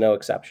movie is no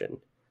exception,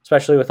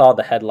 especially with all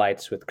the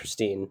headlights with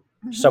Christine.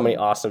 So many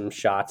Mm-hmm. awesome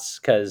shots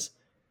because,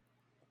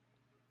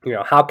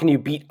 how can you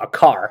beat a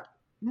car?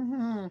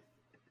 Mm-hmm.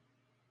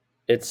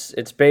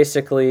 It's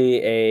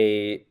basically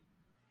a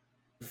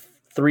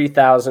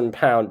 3,000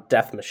 pound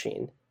death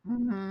machine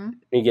Mm-hmm. when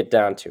you get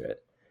down to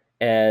it.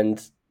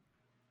 And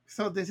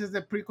So this is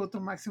the prequel to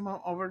Maximum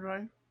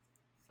Overdrive.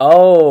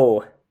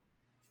 oh,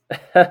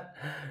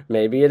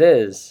 maybe it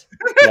is.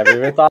 Never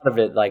even thought of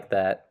it like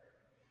that.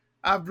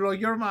 I blow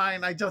your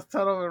mind. I just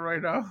thought of it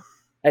right now.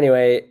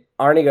 Anyway,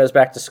 Arnie goes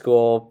back to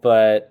school,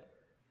 but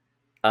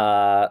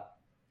uh,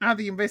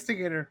 The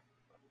investigator.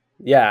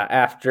 yeah,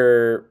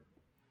 after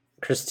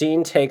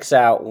Christine takes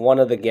out one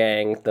of the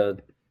gang, the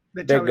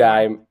The big Chavez.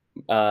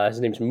 guy, his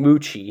name's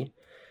Moochie,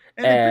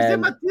 And they play the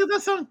and Matilda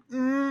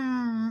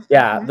song.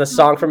 yeah, the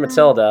song from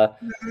Matilda,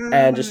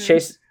 and just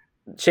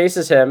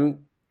chases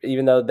him,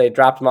 even though they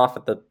dropped him off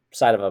at the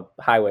side of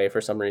a highway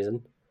for some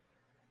reason,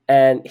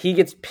 and he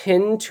gets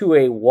pinned to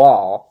a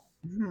wall.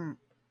 Mhm.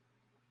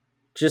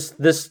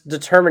 Just this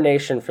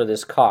determination for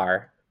this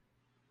car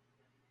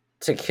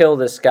to kill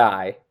this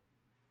guy,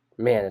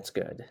 man, it's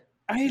good.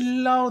 I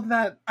love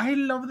that. I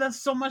love that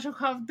so much of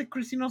how the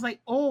Christine was like,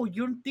 "Oh,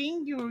 you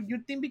think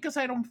because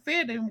I don't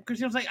fit," and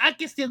Christine was like, "I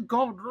can still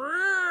go."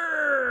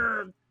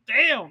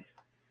 Damn.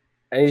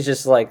 And he's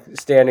just like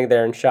standing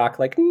there in shock,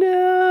 like, no.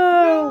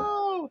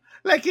 No.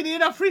 Like he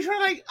did a freeze frame,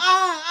 like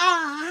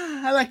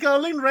like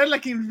all in red,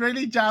 like in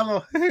really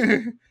jello.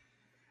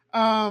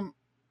 um,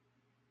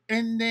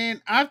 and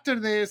then after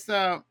this,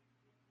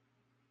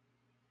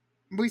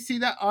 we see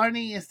that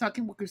Arnie is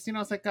talking with Christina.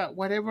 I was like,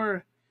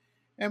 whatever.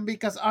 And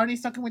because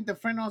Arnie's talking with the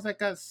friend, I was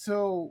like,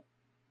 so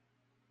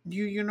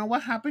you know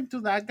what happened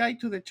to that guy,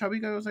 to the chubby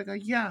guy? I was like,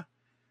 yeah.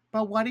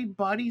 But what if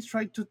Buddy's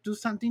tried to do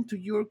something to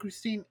you or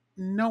Christine?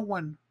 No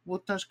one will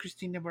touch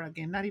Christine ever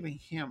again, not even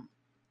him.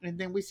 And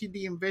then we see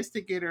the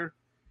investigator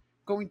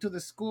going to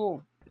the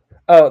school.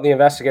 Oh, the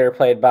investigator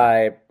played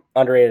by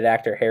underrated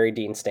actor Harry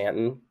Dean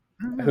Stanton,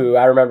 Mhm. who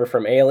I remember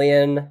from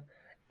Alien,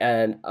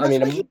 and I That's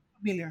mean why he's a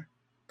familiar.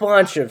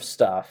 bunch of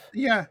stuff.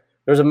 Yeah.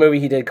 There was a movie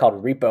he did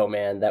called Repo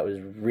Man that was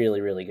really,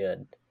 really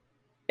good.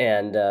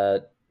 And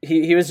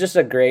he was just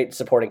a great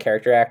supporting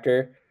character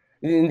actor.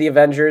 In the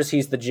Avengers,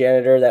 he's the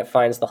janitor that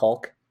finds the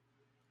Hulk.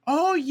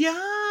 Oh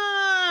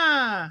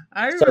yeah,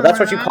 I So that's remember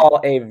what you that. call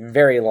a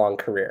very long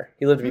career.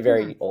 He lived to be Hmm.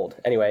 very old.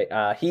 Anyway,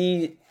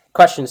 he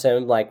questions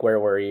him like, "Where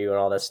were you?" and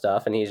all this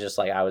stuff, and he's just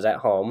like, "I was at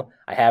home.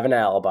 I have an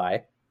alibi."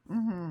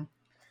 Hmm.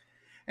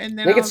 And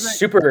then Make I it was like,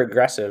 super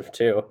aggressive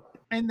too.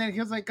 and then he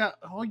was like,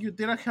 "Oh, you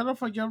did a hell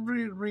of a job,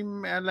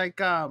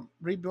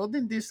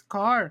 rebuilding this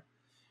car."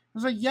 I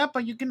was like, "Yeah,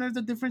 but you can have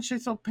the different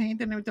shades of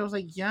paint and everything." I was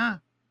like, "Yeah,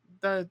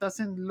 that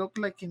doesn't look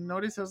like you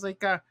noticed." I was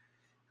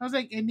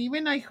like, and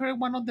even I heard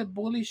one of the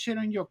bully shit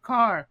on your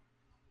car.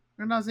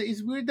 And I was like,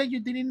 it's weird that you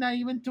didn't not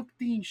even took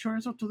the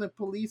insurance or to the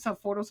police of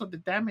photos of the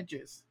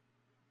damages.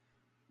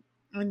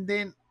 And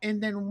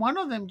then one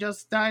of them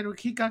just died or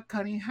he got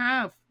cut in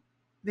half.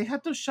 They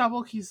had to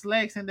shovel his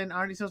legs, and then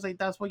Arnie was like,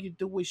 "That's what you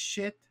do with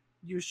shit.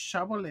 You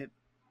shovel it."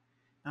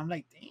 I'm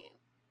like, "Damn."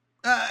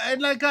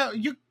 And like,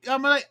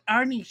 I'm like,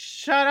 Arnie,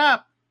 shut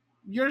up.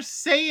 You're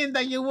saying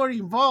that you were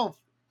involved.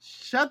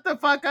 Shut the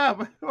fuck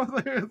up.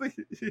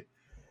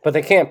 But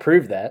they can't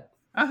prove that.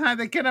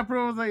 They can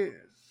approve. Like,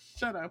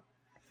 shut up.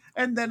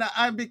 And then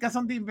because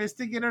I'm the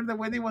investigator, the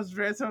way they was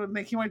dressed, so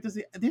make him want to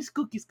say, this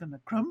cookie's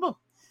gonna crumble.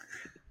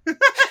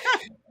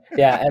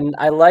 Yeah, and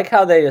I like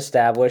how they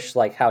establish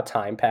like how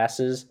time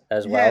passes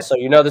as well. Yes. So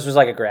you know this was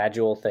like a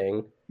gradual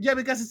thing. Yeah,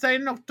 because it's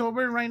started in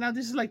October and right now.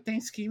 This is like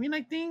Thanksgiving,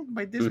 I think,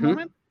 by this Hmm.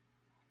 moment.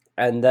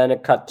 And then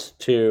it cuts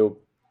to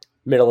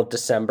middle of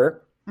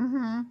December,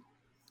 Mm-hmm.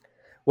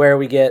 where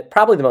we get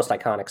probably the most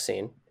iconic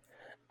scene,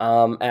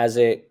 as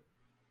it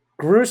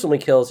gruesomely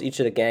kills each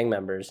of the gang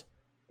members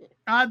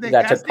The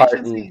that gas took part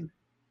station in, scene.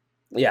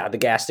 yeah, the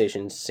gas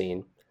station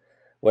scene,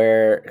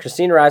 where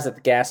Christine arrives at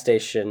the gas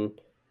station,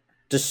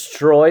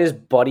 destroys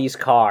Buddy's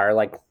car,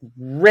 like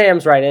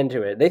rams right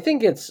into it. They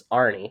think it's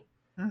Arnie,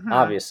 Uh-huh.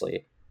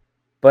 obviously.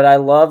 But I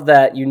love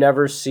that you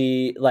never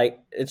see, like,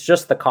 it's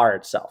just the car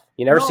itself.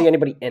 You never see No,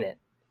 anybody in it.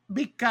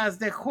 because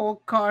the whole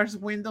car's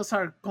windows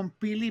are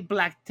completely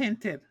black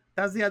tinted.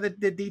 That's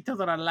the detail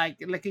that I like.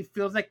 Like it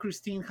feels like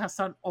Christine has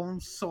her own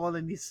soul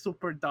and it's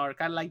super dark.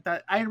 I like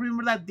that. I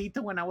remember that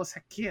detail when I was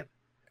a kid.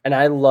 And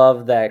I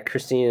love that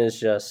Christine is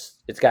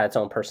just, it's got its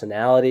own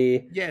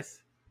personality, Yes.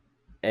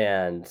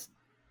 and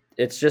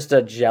it's just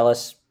a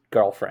jealous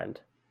girlfriend.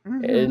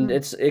 And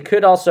Mm-hmm. it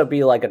could also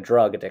be like a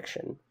drug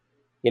addiction.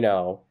 You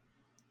know,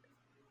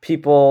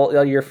 people,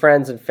 your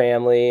friends and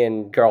family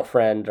and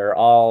girlfriend are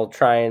all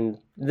trying,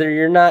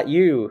 you're not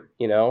you,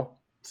 you know?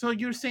 So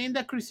you're saying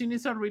that Christine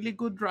is a really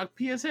good drug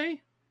PSA?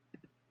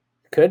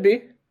 Could be. Yeah,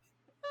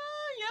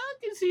 I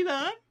can see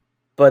that.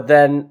 But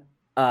then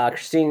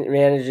Christine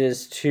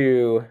manages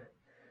to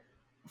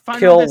Final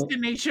kill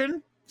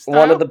Destination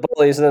one of style. the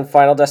bullies, and then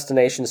Final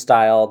Destination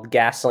style,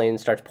 gasoline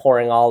starts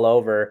pouring all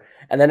over,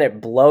 and then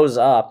it blows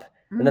up.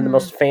 And then the Mm-hmm.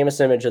 most famous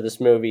image of this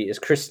movie is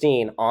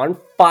Christine on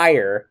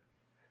fire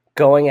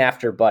going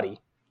after Buddy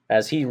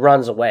as he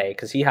runs away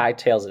because he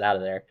hightails it out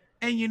of there.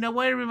 And you know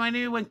what it reminded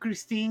me when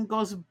Christine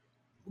goes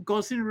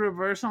in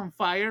reverse on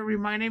fire?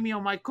 Reminded me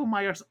of Michael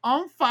Myers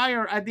on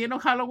fire at the end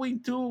of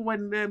Halloween 2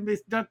 when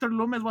Dr.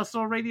 Loomis was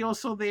already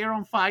also there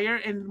on fire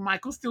and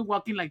Michael's still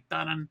walking like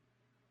dun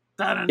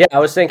dun. Yeah, I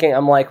was thinking,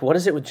 I'm like, what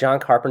is it with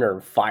John Carpenter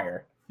and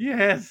fire?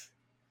 Yes.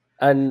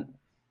 And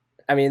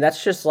I mean,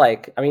 that's just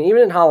like, I mean,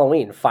 even in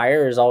Halloween,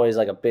 fire is always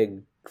like a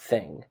big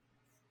thing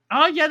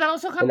Oh yeah, that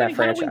also in happened that in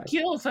Halloween franchise.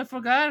 Kills. I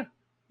forgot.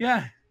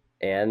 Yeah.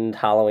 And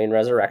Halloween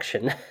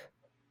Resurrection.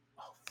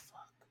 Oh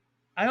fuck.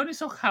 I only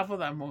saw half of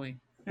that movie.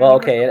 I Well,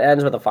 never okay, it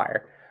ends with a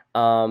fire.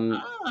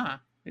 ah.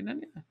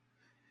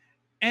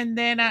 And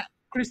then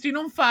Christine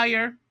on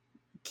fire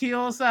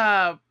kills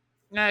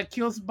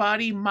kills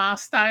Buddy Ma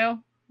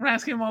style,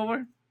 runs him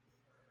over.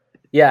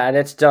 Yeah, and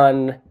it's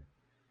done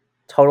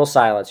total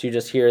silence. You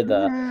just hear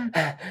the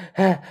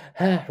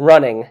Mhm.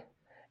 running,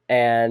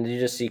 and you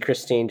just see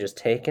Christine just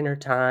taking her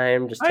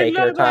time, I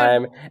love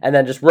that. and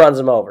then just runs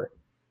him over.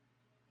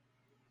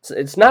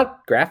 It's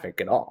not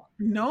graphic at all.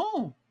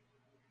 No,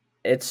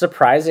 It's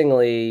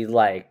surprisingly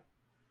like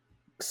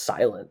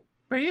silent,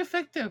 very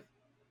effective.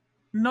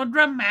 No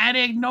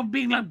dramatic, no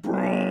being like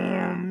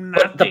boom,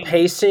 but the nothing.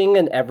 pacing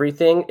and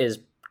everything is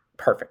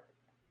perfect.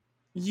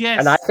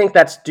 And I Yes. think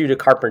that's due to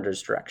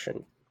Carpenter's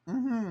direction.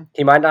 Mm-hmm.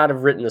 He might not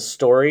have written the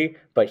story,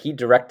 but he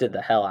directed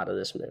the hell out of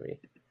this movie.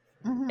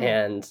 Mm-hmm.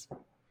 And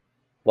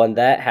when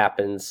that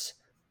happens,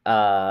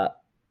 uh,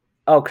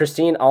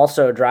 Christine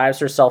also drives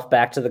herself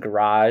back to the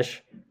garage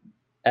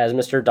as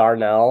Mr.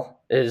 Darnell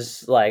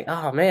is like,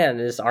 "Oh man,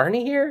 is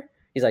Arnie here?"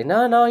 He's like,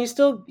 "No, he's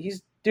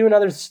doing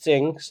other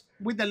things."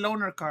 With the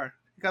loaner car,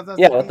 because that's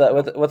Yeah, the with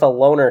thing. the with a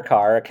loaner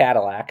car, a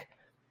Cadillac,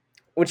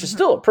 which is Mhm.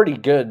 still a pretty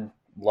good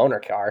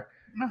loaner car.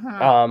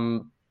 Uh-huh.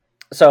 Um,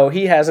 so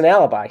he has an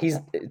alibi.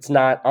 It's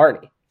not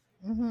Arnie,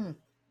 Hmm.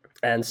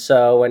 and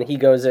so when he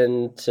goes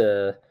in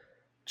to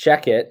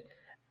check it,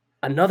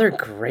 another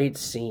great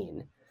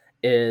scene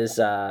is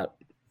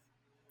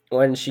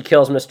when she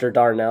kills Mr.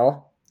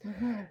 Darnell.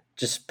 Hmm.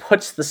 Just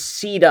puts the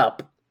seat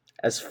up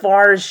as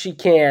far as she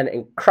can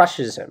and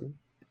crushes him.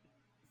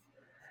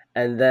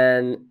 And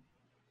then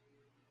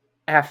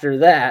after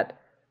that,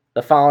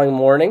 the following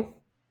morning,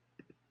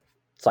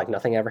 it's like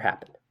nothing ever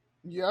happened.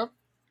 Yep.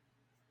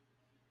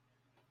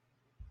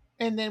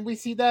 And then we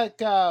see that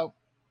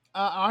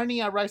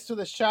Arnie arrives to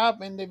the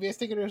shop, and the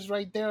investigator is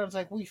right there. It's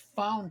like, we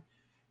found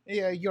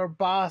your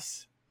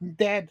boss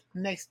dead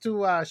next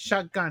to a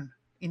shotgun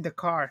in the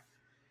car.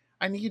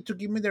 I need you to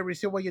give me the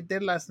receipt of what you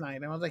did last night.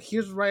 And I was like,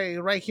 here's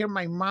right here.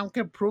 My mom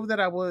can prove that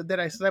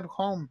I slept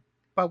home.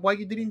 But why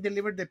you didn't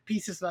deliver the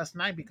pieces last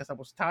night? Because I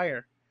was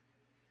tired.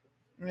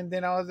 And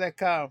then I was like,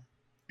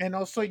 and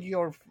also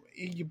your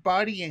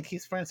buddy and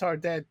his friends are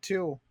dead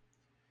too.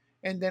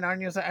 And then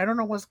Arnie was like, I don't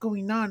know what's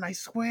going on. I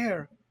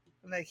swear.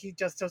 Like, he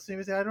just tells me,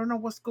 I don't know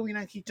what's going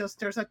on. He just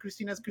stares at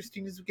Christine as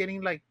Christine is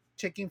getting like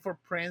checking for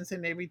prints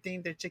and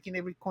everything. They're checking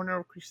every corner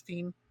of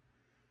Christine.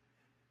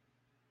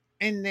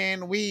 And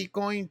then we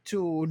going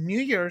to New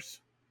Year's,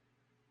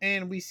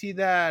 and we see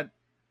that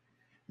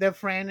their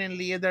friend and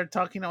Leah, they're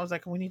talking. I was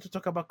like, we need to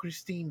talk about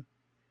Christine.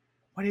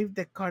 What if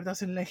the car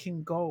doesn't let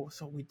him go?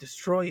 So we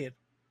destroy it.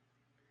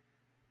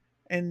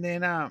 And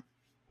then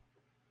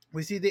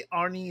we see the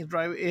Arnie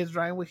is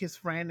driving with his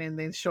friend, and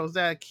then shows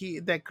that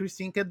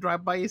Christine can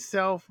drive by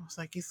herself. I was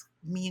like, it's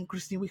me and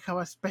Christine, we have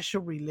a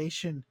special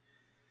relation.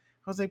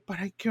 I was like, but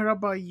I care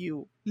about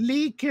you.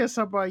 Lee cares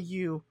about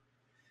you.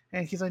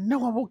 And he's like, no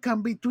one will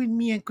come between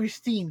me and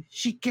Christine.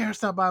 She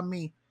cares about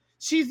me.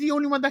 She's the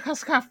only one that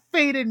has had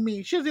faith in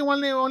me. She's the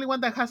only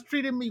one that has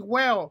treated me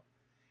well.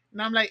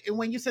 And I'm like, and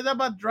when you said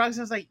about drugs,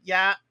 I was like,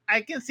 yeah,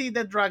 I can see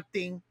the drug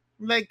thing.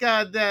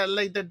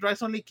 The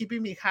drugs only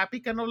keeping me happy,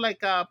 kind of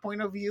like a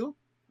point of view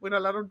with a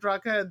lot of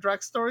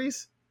drug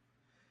stories.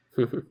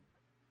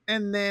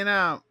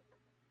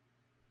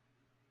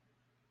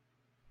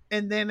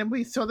 And then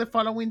we saw the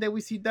following day,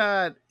 we see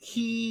that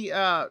he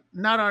not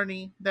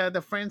Arnie,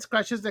 the friend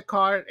scratches the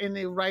car, and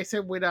he writes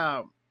it with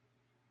a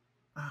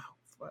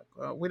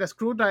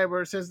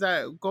screwdriver, says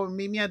that go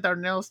meet me at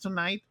Darnell's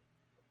tonight.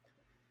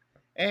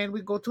 And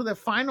we go to the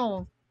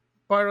final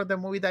part of the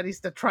movie, that is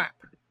the trap.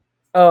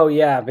 Oh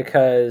yeah,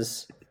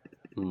 because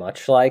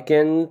much like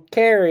in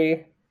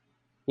Carrie,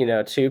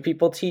 two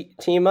people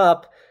team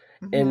up.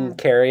 In Hmm.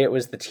 Carrie, it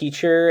was the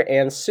teacher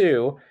and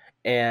Sue,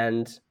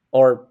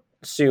 or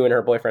Sue and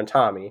her boyfriend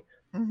Tommy.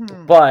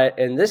 Hmm. But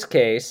in this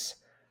case,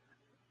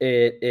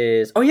 it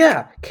is, oh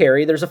yeah,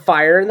 Carrie. There's a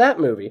fire in that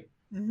movie.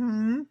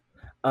 Hmm.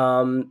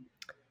 Um,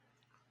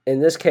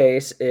 in this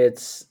case,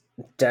 it's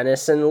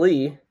Dennis and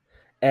Lee,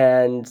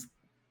 and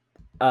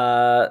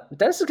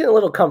Dennis is getting a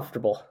little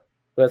comfortable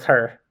with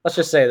her. Let's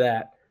just say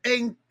that.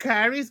 And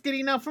Carrie's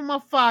getting up from a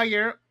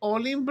fire,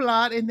 all in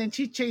blood, and then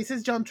she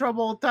chases John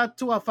Travolta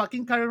to a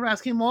fucking car and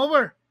runs him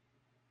over.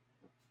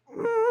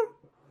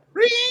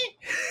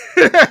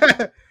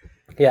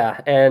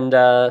 Yeah, and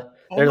Oh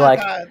they're my like,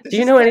 god, "Do this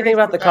you is know anything Carrie's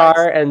about for the guys.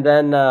 car?" And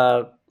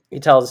then he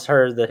tells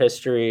her the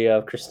history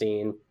of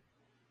Christine,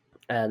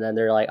 and then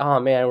they're like, "Oh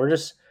man, we're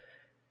just,"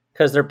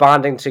 because they're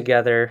bonding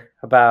together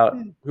about,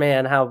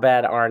 man, how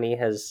bad Arnie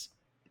has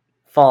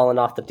fallen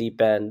off the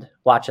deep end.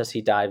 Watch as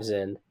he dives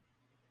in.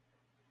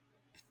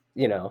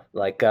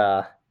 Like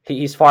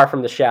he's far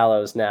from the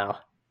shallows now,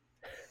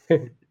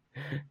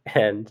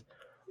 and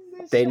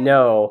they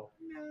know,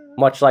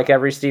 much like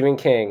every Stephen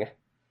King,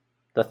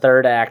 the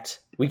third act,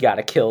 we got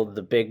to kill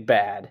the big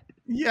bad.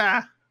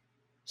 Yeah.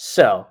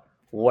 So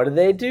what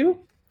do?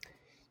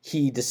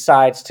 He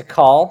decides to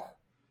call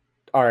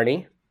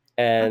Arnie,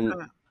 and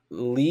Uh-huh.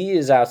 Lee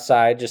is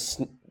outside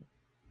just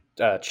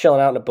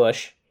chilling out in a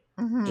bush,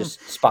 Hmm.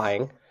 just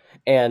spying.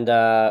 And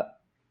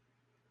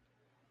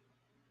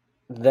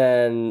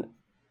then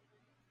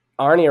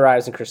Arnie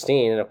arrives in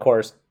Christine, and of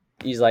course,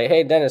 he's like,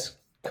 "Hey, Dennis,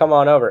 come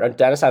on over." And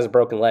Dennis has a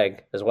broken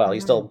leg as well.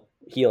 He's Hmm. still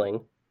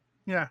healing.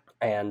 Yeah.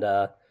 And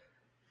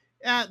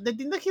The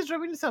thing that he's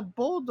driving is a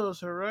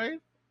bulldozer, right?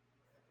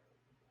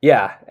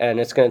 yeah, and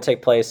it's going to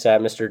take place at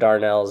Mr.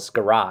 Darnell's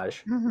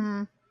garage.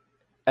 Hmm.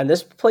 And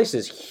this place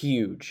is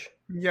huge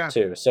Yeah.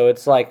 too. So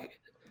it's like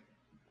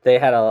they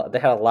had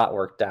a lot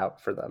worked out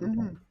for them.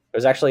 Hmm. It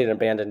was actually an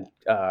abandoned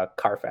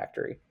car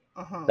factory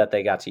Uh-huh. that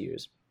they got to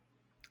use.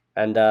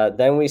 And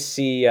then we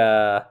see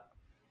um,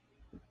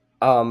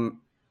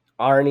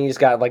 Arnie's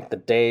got like the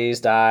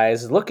dazed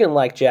eyes, looking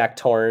like Jack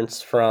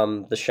Torrance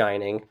from The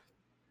Shining,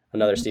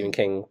 another Stephen Hmm.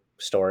 King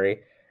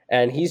story.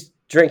 And he's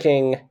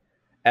drinking,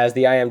 as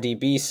the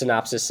IMDb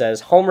synopsis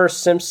says, Homer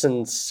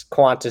Simpson's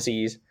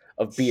quantities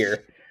of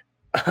beer.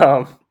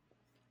 Um,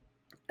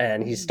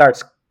 and he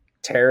starts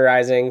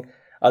terrorizing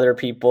other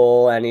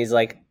people, and he's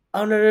like,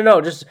 "Oh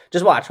no, just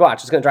watch,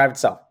 it's gonna drive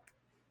itself.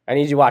 I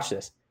need you to watch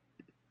this."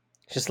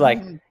 It's just like,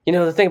 Mhm.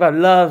 the thing about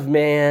love,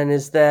 man,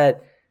 is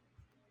that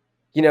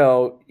you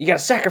gotta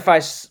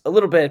sacrifice a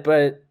little bit,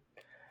 but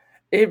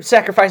it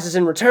sacrifices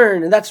in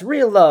return, and that's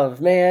real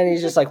love, man.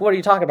 He's just like, "What are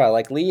you talking about?"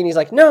 Like Lee, and he's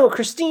like, "No,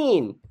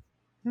 Christine,"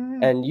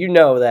 Mhm. and you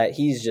know that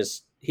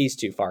he's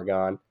too far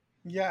gone.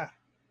 Yeah,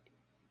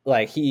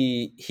 Like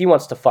he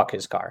wants to fuck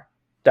his car,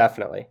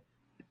 definitely.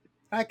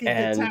 back in the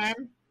And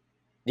time.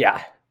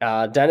 yeah,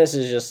 Dennis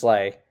is just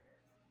like,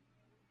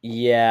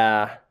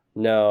 yeah,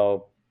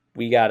 no,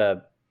 we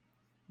gotta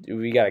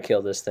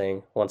kill this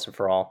thing once and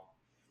for all.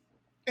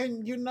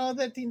 And you know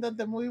the thing that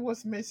the movie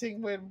was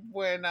missing when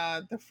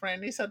the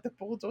friend is at the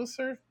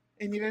bulldozer,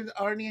 and even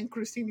Arnie and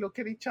Christine look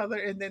at each other,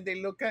 and then they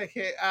look at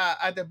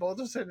the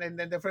bulldozer, and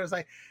then the friend's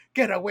like,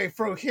 "Get away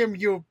from him,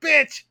 you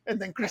bitch!" And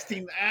then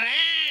Christine,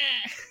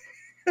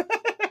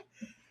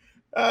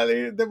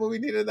 the movie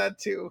needed that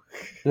too.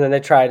 And then they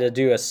try to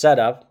do a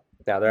setup.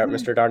 Now they're at Mhm,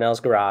 Mr. Darnell's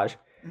garage,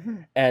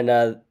 mhm.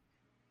 and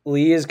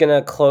Lee is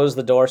gonna close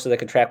the door so they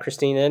can trap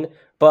Christine in,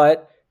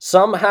 but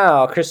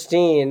somehow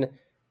Christine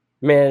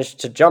managed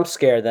to jump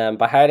scare them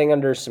by hiding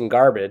under some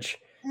garbage,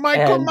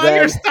 Michael and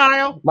Myers then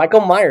style.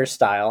 Michael Myers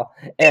style,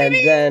 and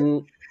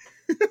then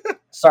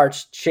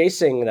starts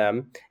chasing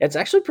them. It's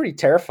actually pretty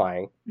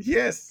terrifying,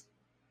 Yes.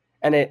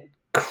 and it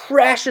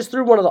crashes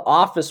through one of the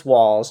office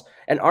walls,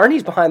 and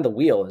Arnie's behind the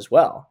wheel as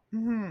well.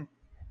 Mhm,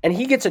 And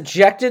he gets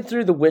ejected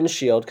through the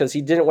windshield because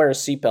he didn't wear a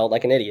seatbelt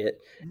like an idiot,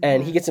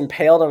 and he mhm. gets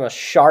impaled on a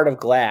shard of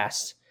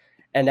glass.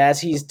 And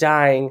as he's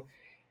dying,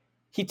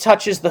 he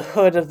touches the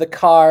hood of the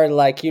car,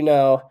 like,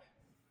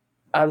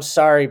 "I'm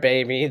sorry,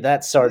 baby,"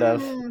 that sort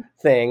of Mm,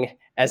 thing,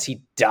 as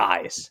he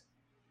dies.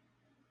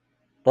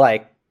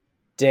 Like,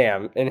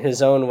 damn, in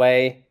his own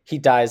way, he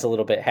dies a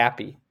little bit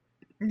happy.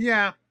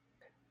 yeah.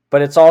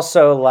 But it's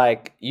also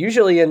like,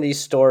 usually in these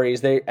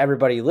stories,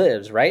 everybody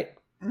lives, right?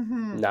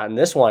 Mhm. Not in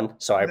this one,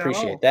 so I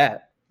appreciate No.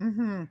 that.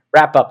 Mhm.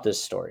 Wrap up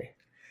this story.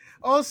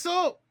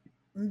 Also,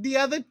 the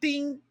other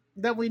thing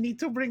that we need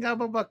to bring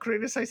up about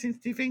criticizing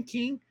Stephen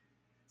King,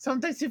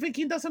 sometimes Stephen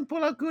King doesn't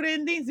pull out good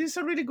endings. This is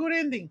a really good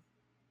ending.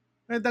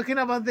 We're talking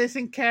about this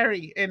in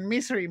Carrie and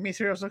Misery.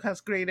 Misery also has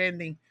great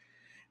ending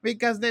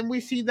because then we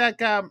see that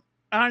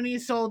Arnie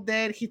is all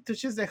dead. He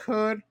touches the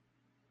hood,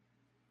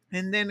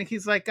 and then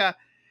he's like,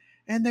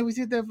 and then we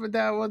see that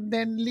one.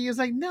 Then Leo's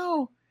like,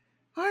 no,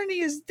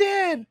 Arnie is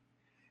dead.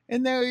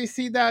 And then we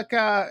see that,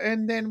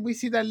 and then we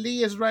see that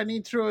Lee is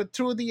running through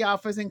the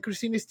office, and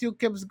Christina still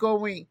keeps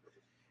going.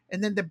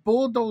 And then the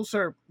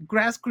bulldozer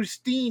grabs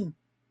Christine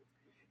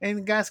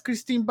and grabs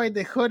Christine by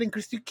the hood, and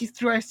Christine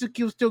tries to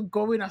keep still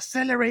going,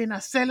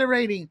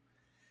 accelerating.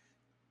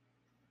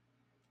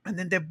 And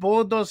then the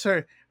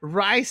bulldozer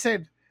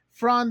rises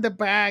from the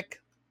back,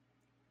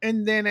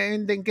 and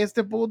then gets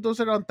the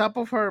bulldozer on top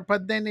of her,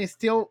 but then it's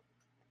still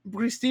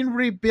Christine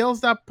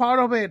rebuilds that part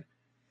of it.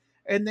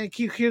 And then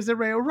he hears the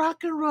radio,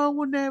 rock and roll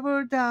will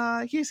never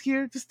die. He's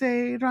here to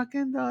stay. Rock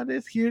and roll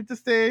is here to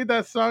stay.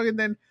 That song. And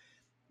then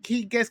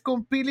he gets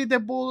completely the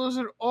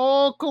bulldozer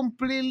all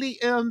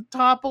completely on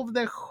top of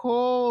the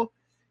whole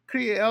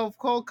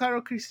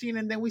Carol Christine,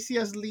 and then we see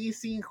us Lee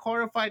seeing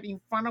horrified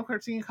in front of her,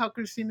 seeing how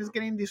Christine is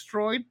getting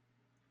destroyed.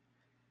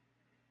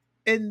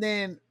 And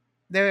then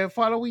the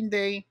following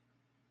day,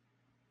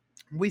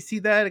 we see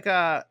that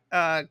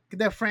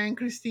the friend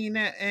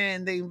Christina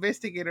and the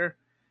investigator,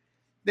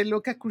 they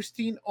look at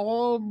Christine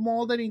all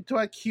molded into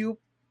a cube,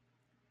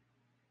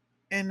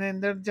 and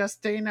then they're just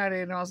staring at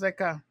it. And I was like,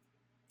 and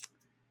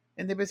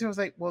the investigator was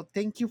like, "Well,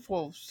 thank you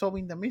for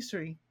solving the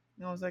mystery."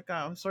 And I was like,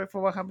 "I'm sorry for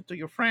what happened to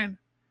your friend."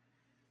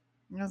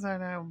 And I was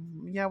like,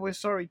 "Yeah, we're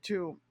sorry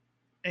too."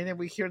 And then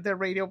we hear the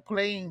radio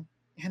playing,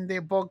 and they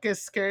both get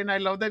scared. And I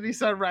love that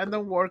it's a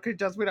random worker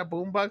just with a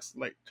boombox,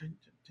 like. Dun,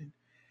 dun, dun.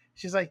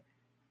 She's like,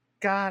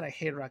 "God, I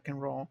hate rock and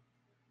roll."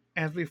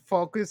 As we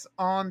focus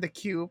on the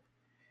cube,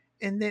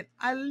 and then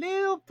a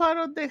little part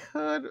of the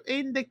hood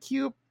in the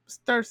cube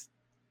starts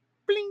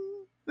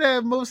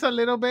bling, moves a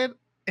little bit,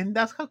 and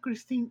that's how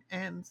Christine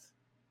ends.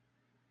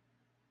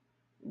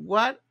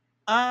 What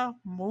a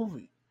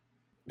movie!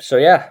 So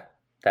yeah,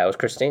 that was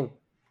Christine.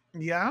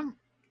 Yeah.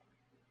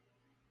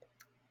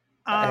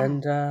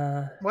 And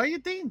What do you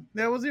think?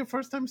 That was your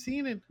first time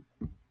seeing it.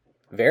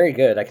 very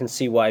good. I can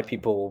see why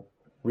people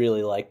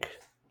really like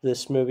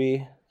this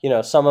movie.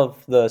 Some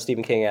of the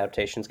Stephen King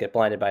adaptations get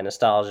blinded by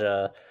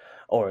nostalgia,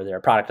 or they're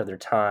a product of their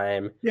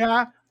time,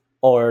 Yeah.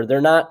 or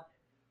they're not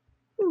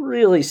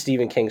really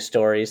Stephen King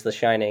stories. The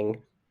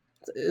Shining,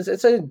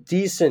 it's a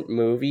decent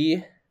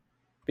movie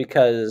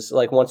because,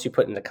 like, once you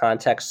put into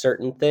context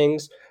certain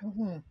things,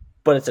 Mm-hmm.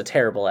 but it's a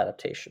terrible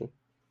adaptation.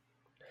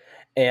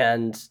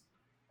 And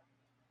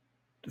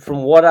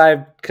from what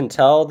I can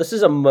tell, this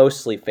is a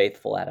mostly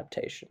faithful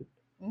adaptation.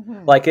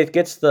 Mm-hmm. Like, it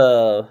gets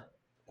the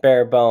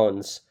bare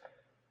bones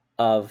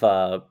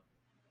of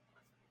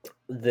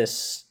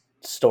this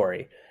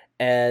story,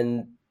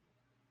 and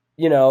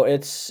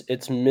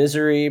it's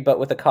Misery but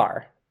with a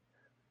car,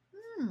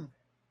 Hmm.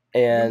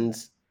 and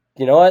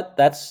you know what?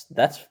 That's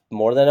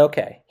more than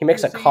okay. He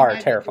makes You're a saying car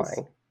that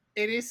terrifying.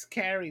 it is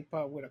scary,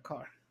 but with a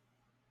car.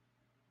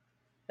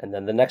 And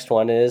then the next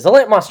one is a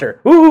lamp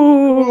monster. Ooh!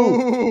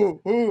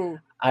 Ooh, ooh.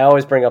 I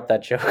always bring up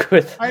that joke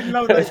with. I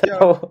love that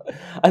joke.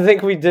 I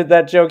think we did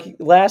that joke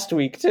last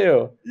week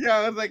too.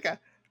 Yeah, it was like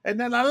and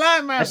then a line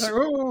I, master. s-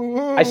 Ooh,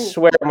 I ooh.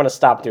 swear I'm gonna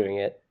stop doing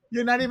it.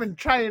 You're not even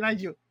trying, are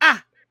you?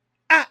 Ah,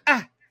 ah,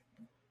 ah.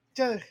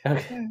 Just,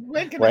 Okay.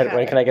 when can I have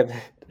When can it? I get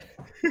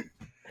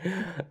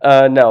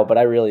no, but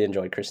I really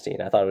enjoyed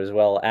Christine. I thought it was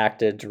well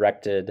acted,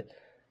 directed,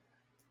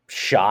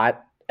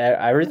 shot,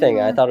 everything.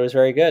 I Mhm. thought it was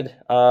very good.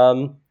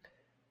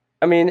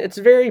 I mean, it's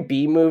very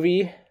B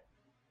movie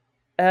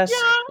esque.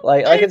 Yeah,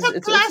 Like it's a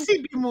it's classy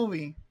B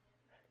movie.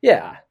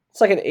 yeah, it's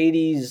like an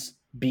 '80s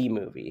B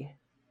movie.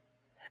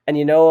 And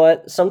you know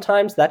what?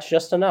 Sometimes that's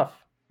just enough.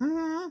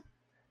 Hmm.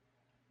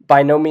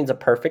 By no means a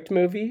perfect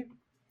movie,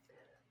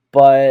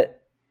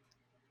 but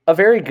a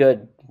very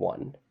good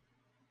one.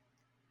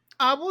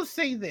 I will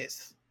say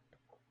this.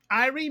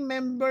 I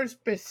remember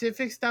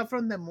specific stuff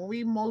from the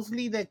movie,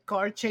 mostly the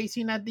car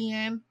chasing at the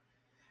end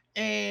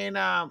and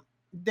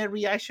the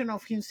reaction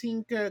of him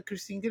seeing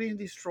Christine getting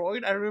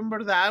destroyed. I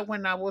remember that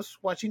when I was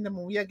watching the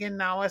movie again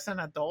now as an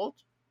adult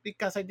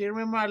because I didn't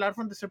remember a lot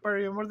from the super.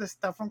 I remember the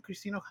stuff from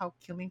Christine of how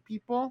killing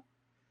people.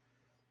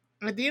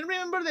 I didn't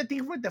remember the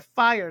thing with the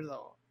fire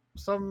though.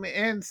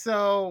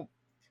 So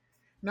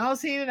now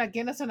seeing it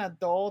again as an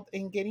adult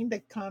and getting the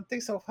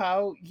context of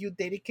how you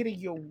dedicated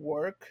your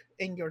work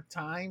and your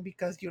time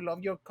because you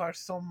love your car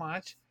so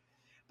much,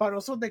 but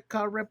also the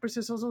car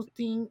represents also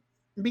thing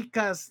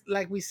because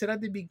like we said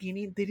at the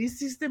beginning,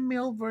 this is the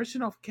male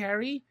version of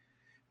Carrie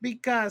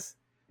because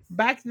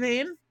back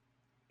then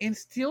and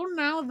still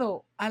now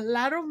though, a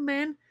lot of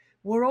men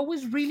were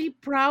always really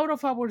proud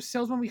of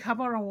ourselves when we have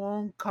our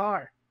own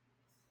car.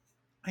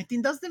 I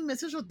think that's the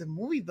message of the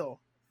movie though.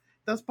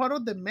 That's part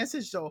of the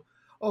message though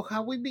of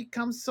how we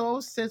become so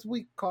obsessed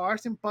with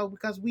cars and power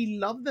because we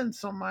love them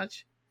so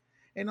much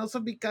and also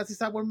because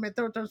it's our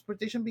method of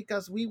transportation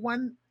because we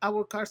want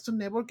our cars to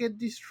never get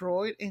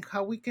destroyed and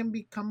how we can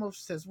become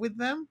obsessed with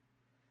them.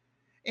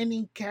 And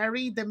in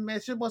Carrie, the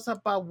message was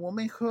about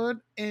womanhood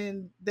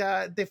and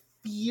the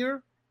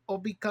fear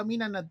of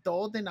becoming an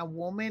adult and a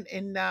woman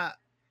and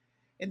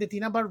the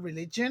thing about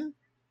religion.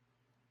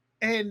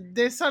 And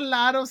there's a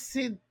lot of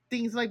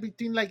things like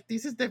between like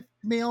this is the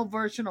male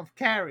version of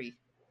Carrie.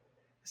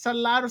 It's a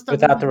lot of stuff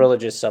Without the going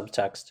religious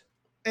subtext.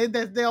 and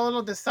the all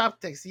of the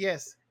subtext,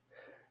 yes.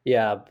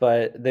 Yeah,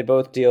 but they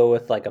both deal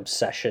with like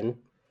obsession,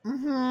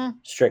 Mm-hmm.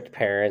 strict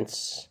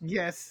parents,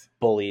 Yes.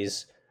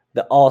 bullies,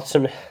 the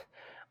ultimate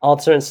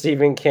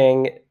Stephen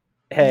King.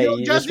 Hey, You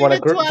you just just want a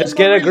needed to group, add just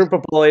more. get a group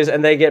of bullies,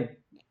 and they get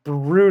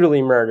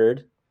brutally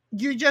murdered,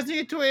 You just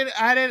need to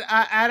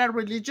add a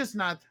religious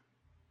knot.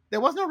 There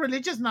was no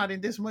religious knot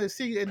in this movie.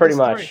 See, in pretty this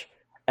story. much.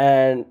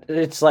 And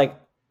it's like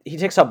he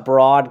takes a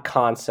broad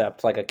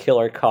concept like a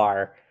killer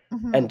car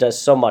Hmm. and does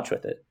so much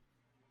with it.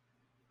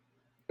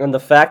 And the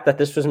fact that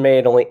this was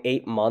made only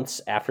 8 months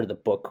after the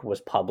book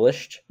was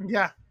published,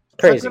 Yeah,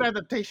 it's a good crazy.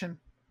 adaptation.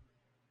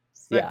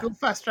 It's a Yeah. good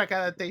fast track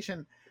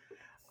adaptation.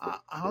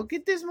 I'll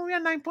give this movie a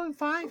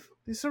 9.5.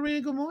 This is a really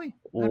good movie.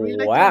 I really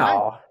liked it a lot.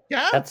 Wow.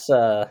 Yeah, That's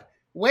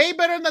way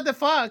better than the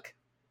fog.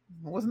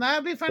 Was not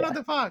a big fan of yeah.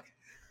 the fog.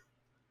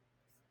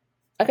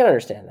 I can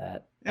understand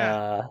that.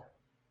 Yeah,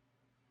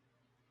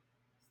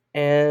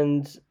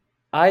 And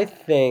I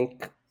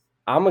think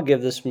I'm gonna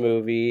give this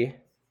movie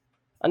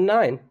a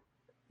 9.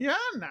 yeah,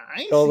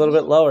 nice. Go a little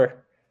bit See?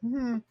 lower.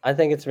 Hmm. I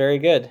think it's very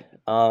good.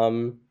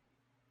 I'm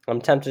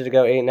tempted to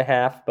go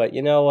 8.5, but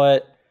you know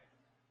what?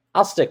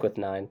 I'll stick with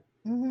 9.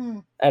 Hmm.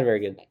 I had a very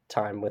good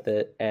time with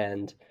it.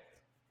 And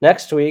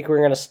next week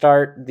we're gonna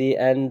start the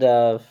end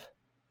of.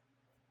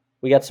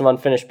 We got some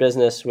unfinished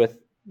business with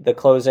the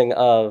closing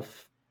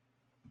of,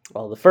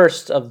 well, the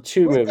first of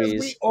two Because we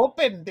movies.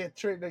 opened the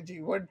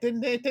trilogy. We're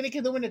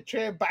technically doing the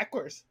trailer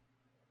backwards.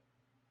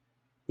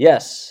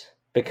 Yes,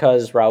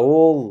 because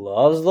Raul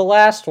loves the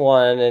last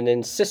one and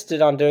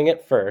insisted on doing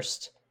it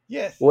first.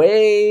 Yes.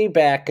 Way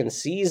back in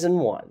season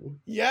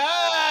 1.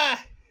 Yeah.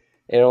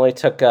 It only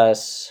took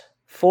us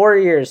 4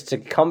 years to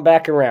come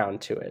back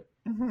around to it.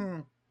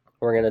 Hmm.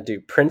 We're going to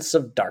do Prince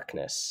of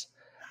Darkness.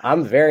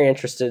 I'm very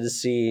interested to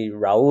see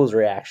Raul's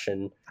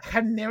reaction. I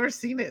had never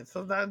seen it,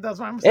 so that's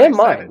why I'm so And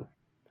excited. mine.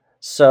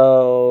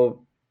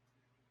 So,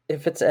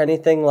 if it's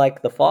anything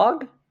like The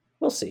Fog,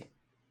 we'll see.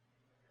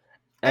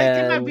 It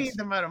cannot And be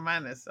the Matter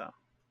Madness, so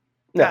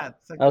no,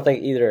 that's a I don't good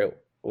think either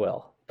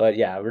will. But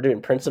yeah, we're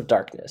doing Prince of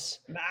Darkness.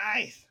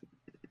 nice.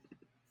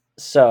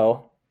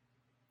 So,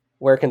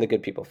 where can the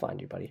good people find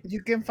you, buddy?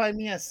 You can find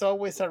me as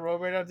always at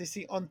Robert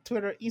RDC on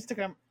Twitter,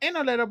 Instagram, and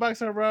on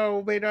Letterboxd at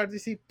Robert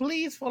RDC.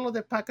 Please follow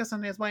the podcast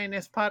on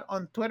SYNS Pod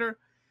on Twitter.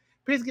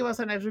 Please give us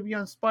a nice review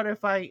on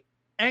Spotify,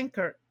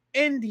 Anchor,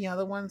 and the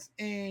other ones.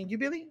 And you,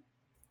 Billy?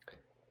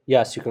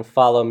 Yes, you can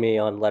follow me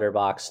on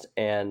Letterboxd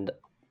and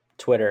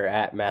Twitter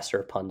at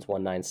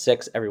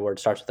MasterPuns196. Every word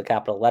starts with a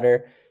capital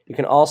letter. You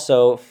can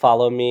also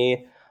follow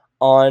me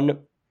on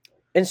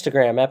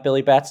Instagram at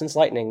Billy Batson's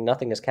Lightning.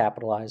 Nothing is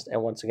capitalized.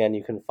 And once again,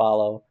 you can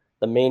follow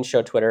the main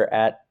show Twitter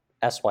at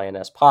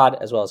SYNS Pod,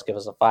 as well as give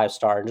us a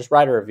 5-star and just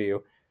write a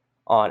review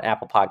on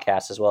Apple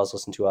Podcasts, as well as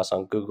listen to us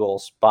on Google,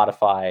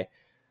 Spotify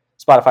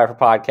for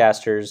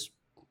podcasters,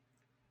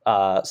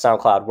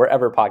 SoundCloud,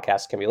 wherever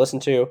podcasts can be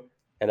listened to.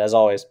 And as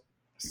always,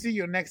 See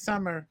you next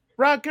summer.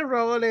 Rock and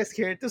roll is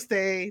here to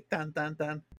stay. Dun, dun, dun.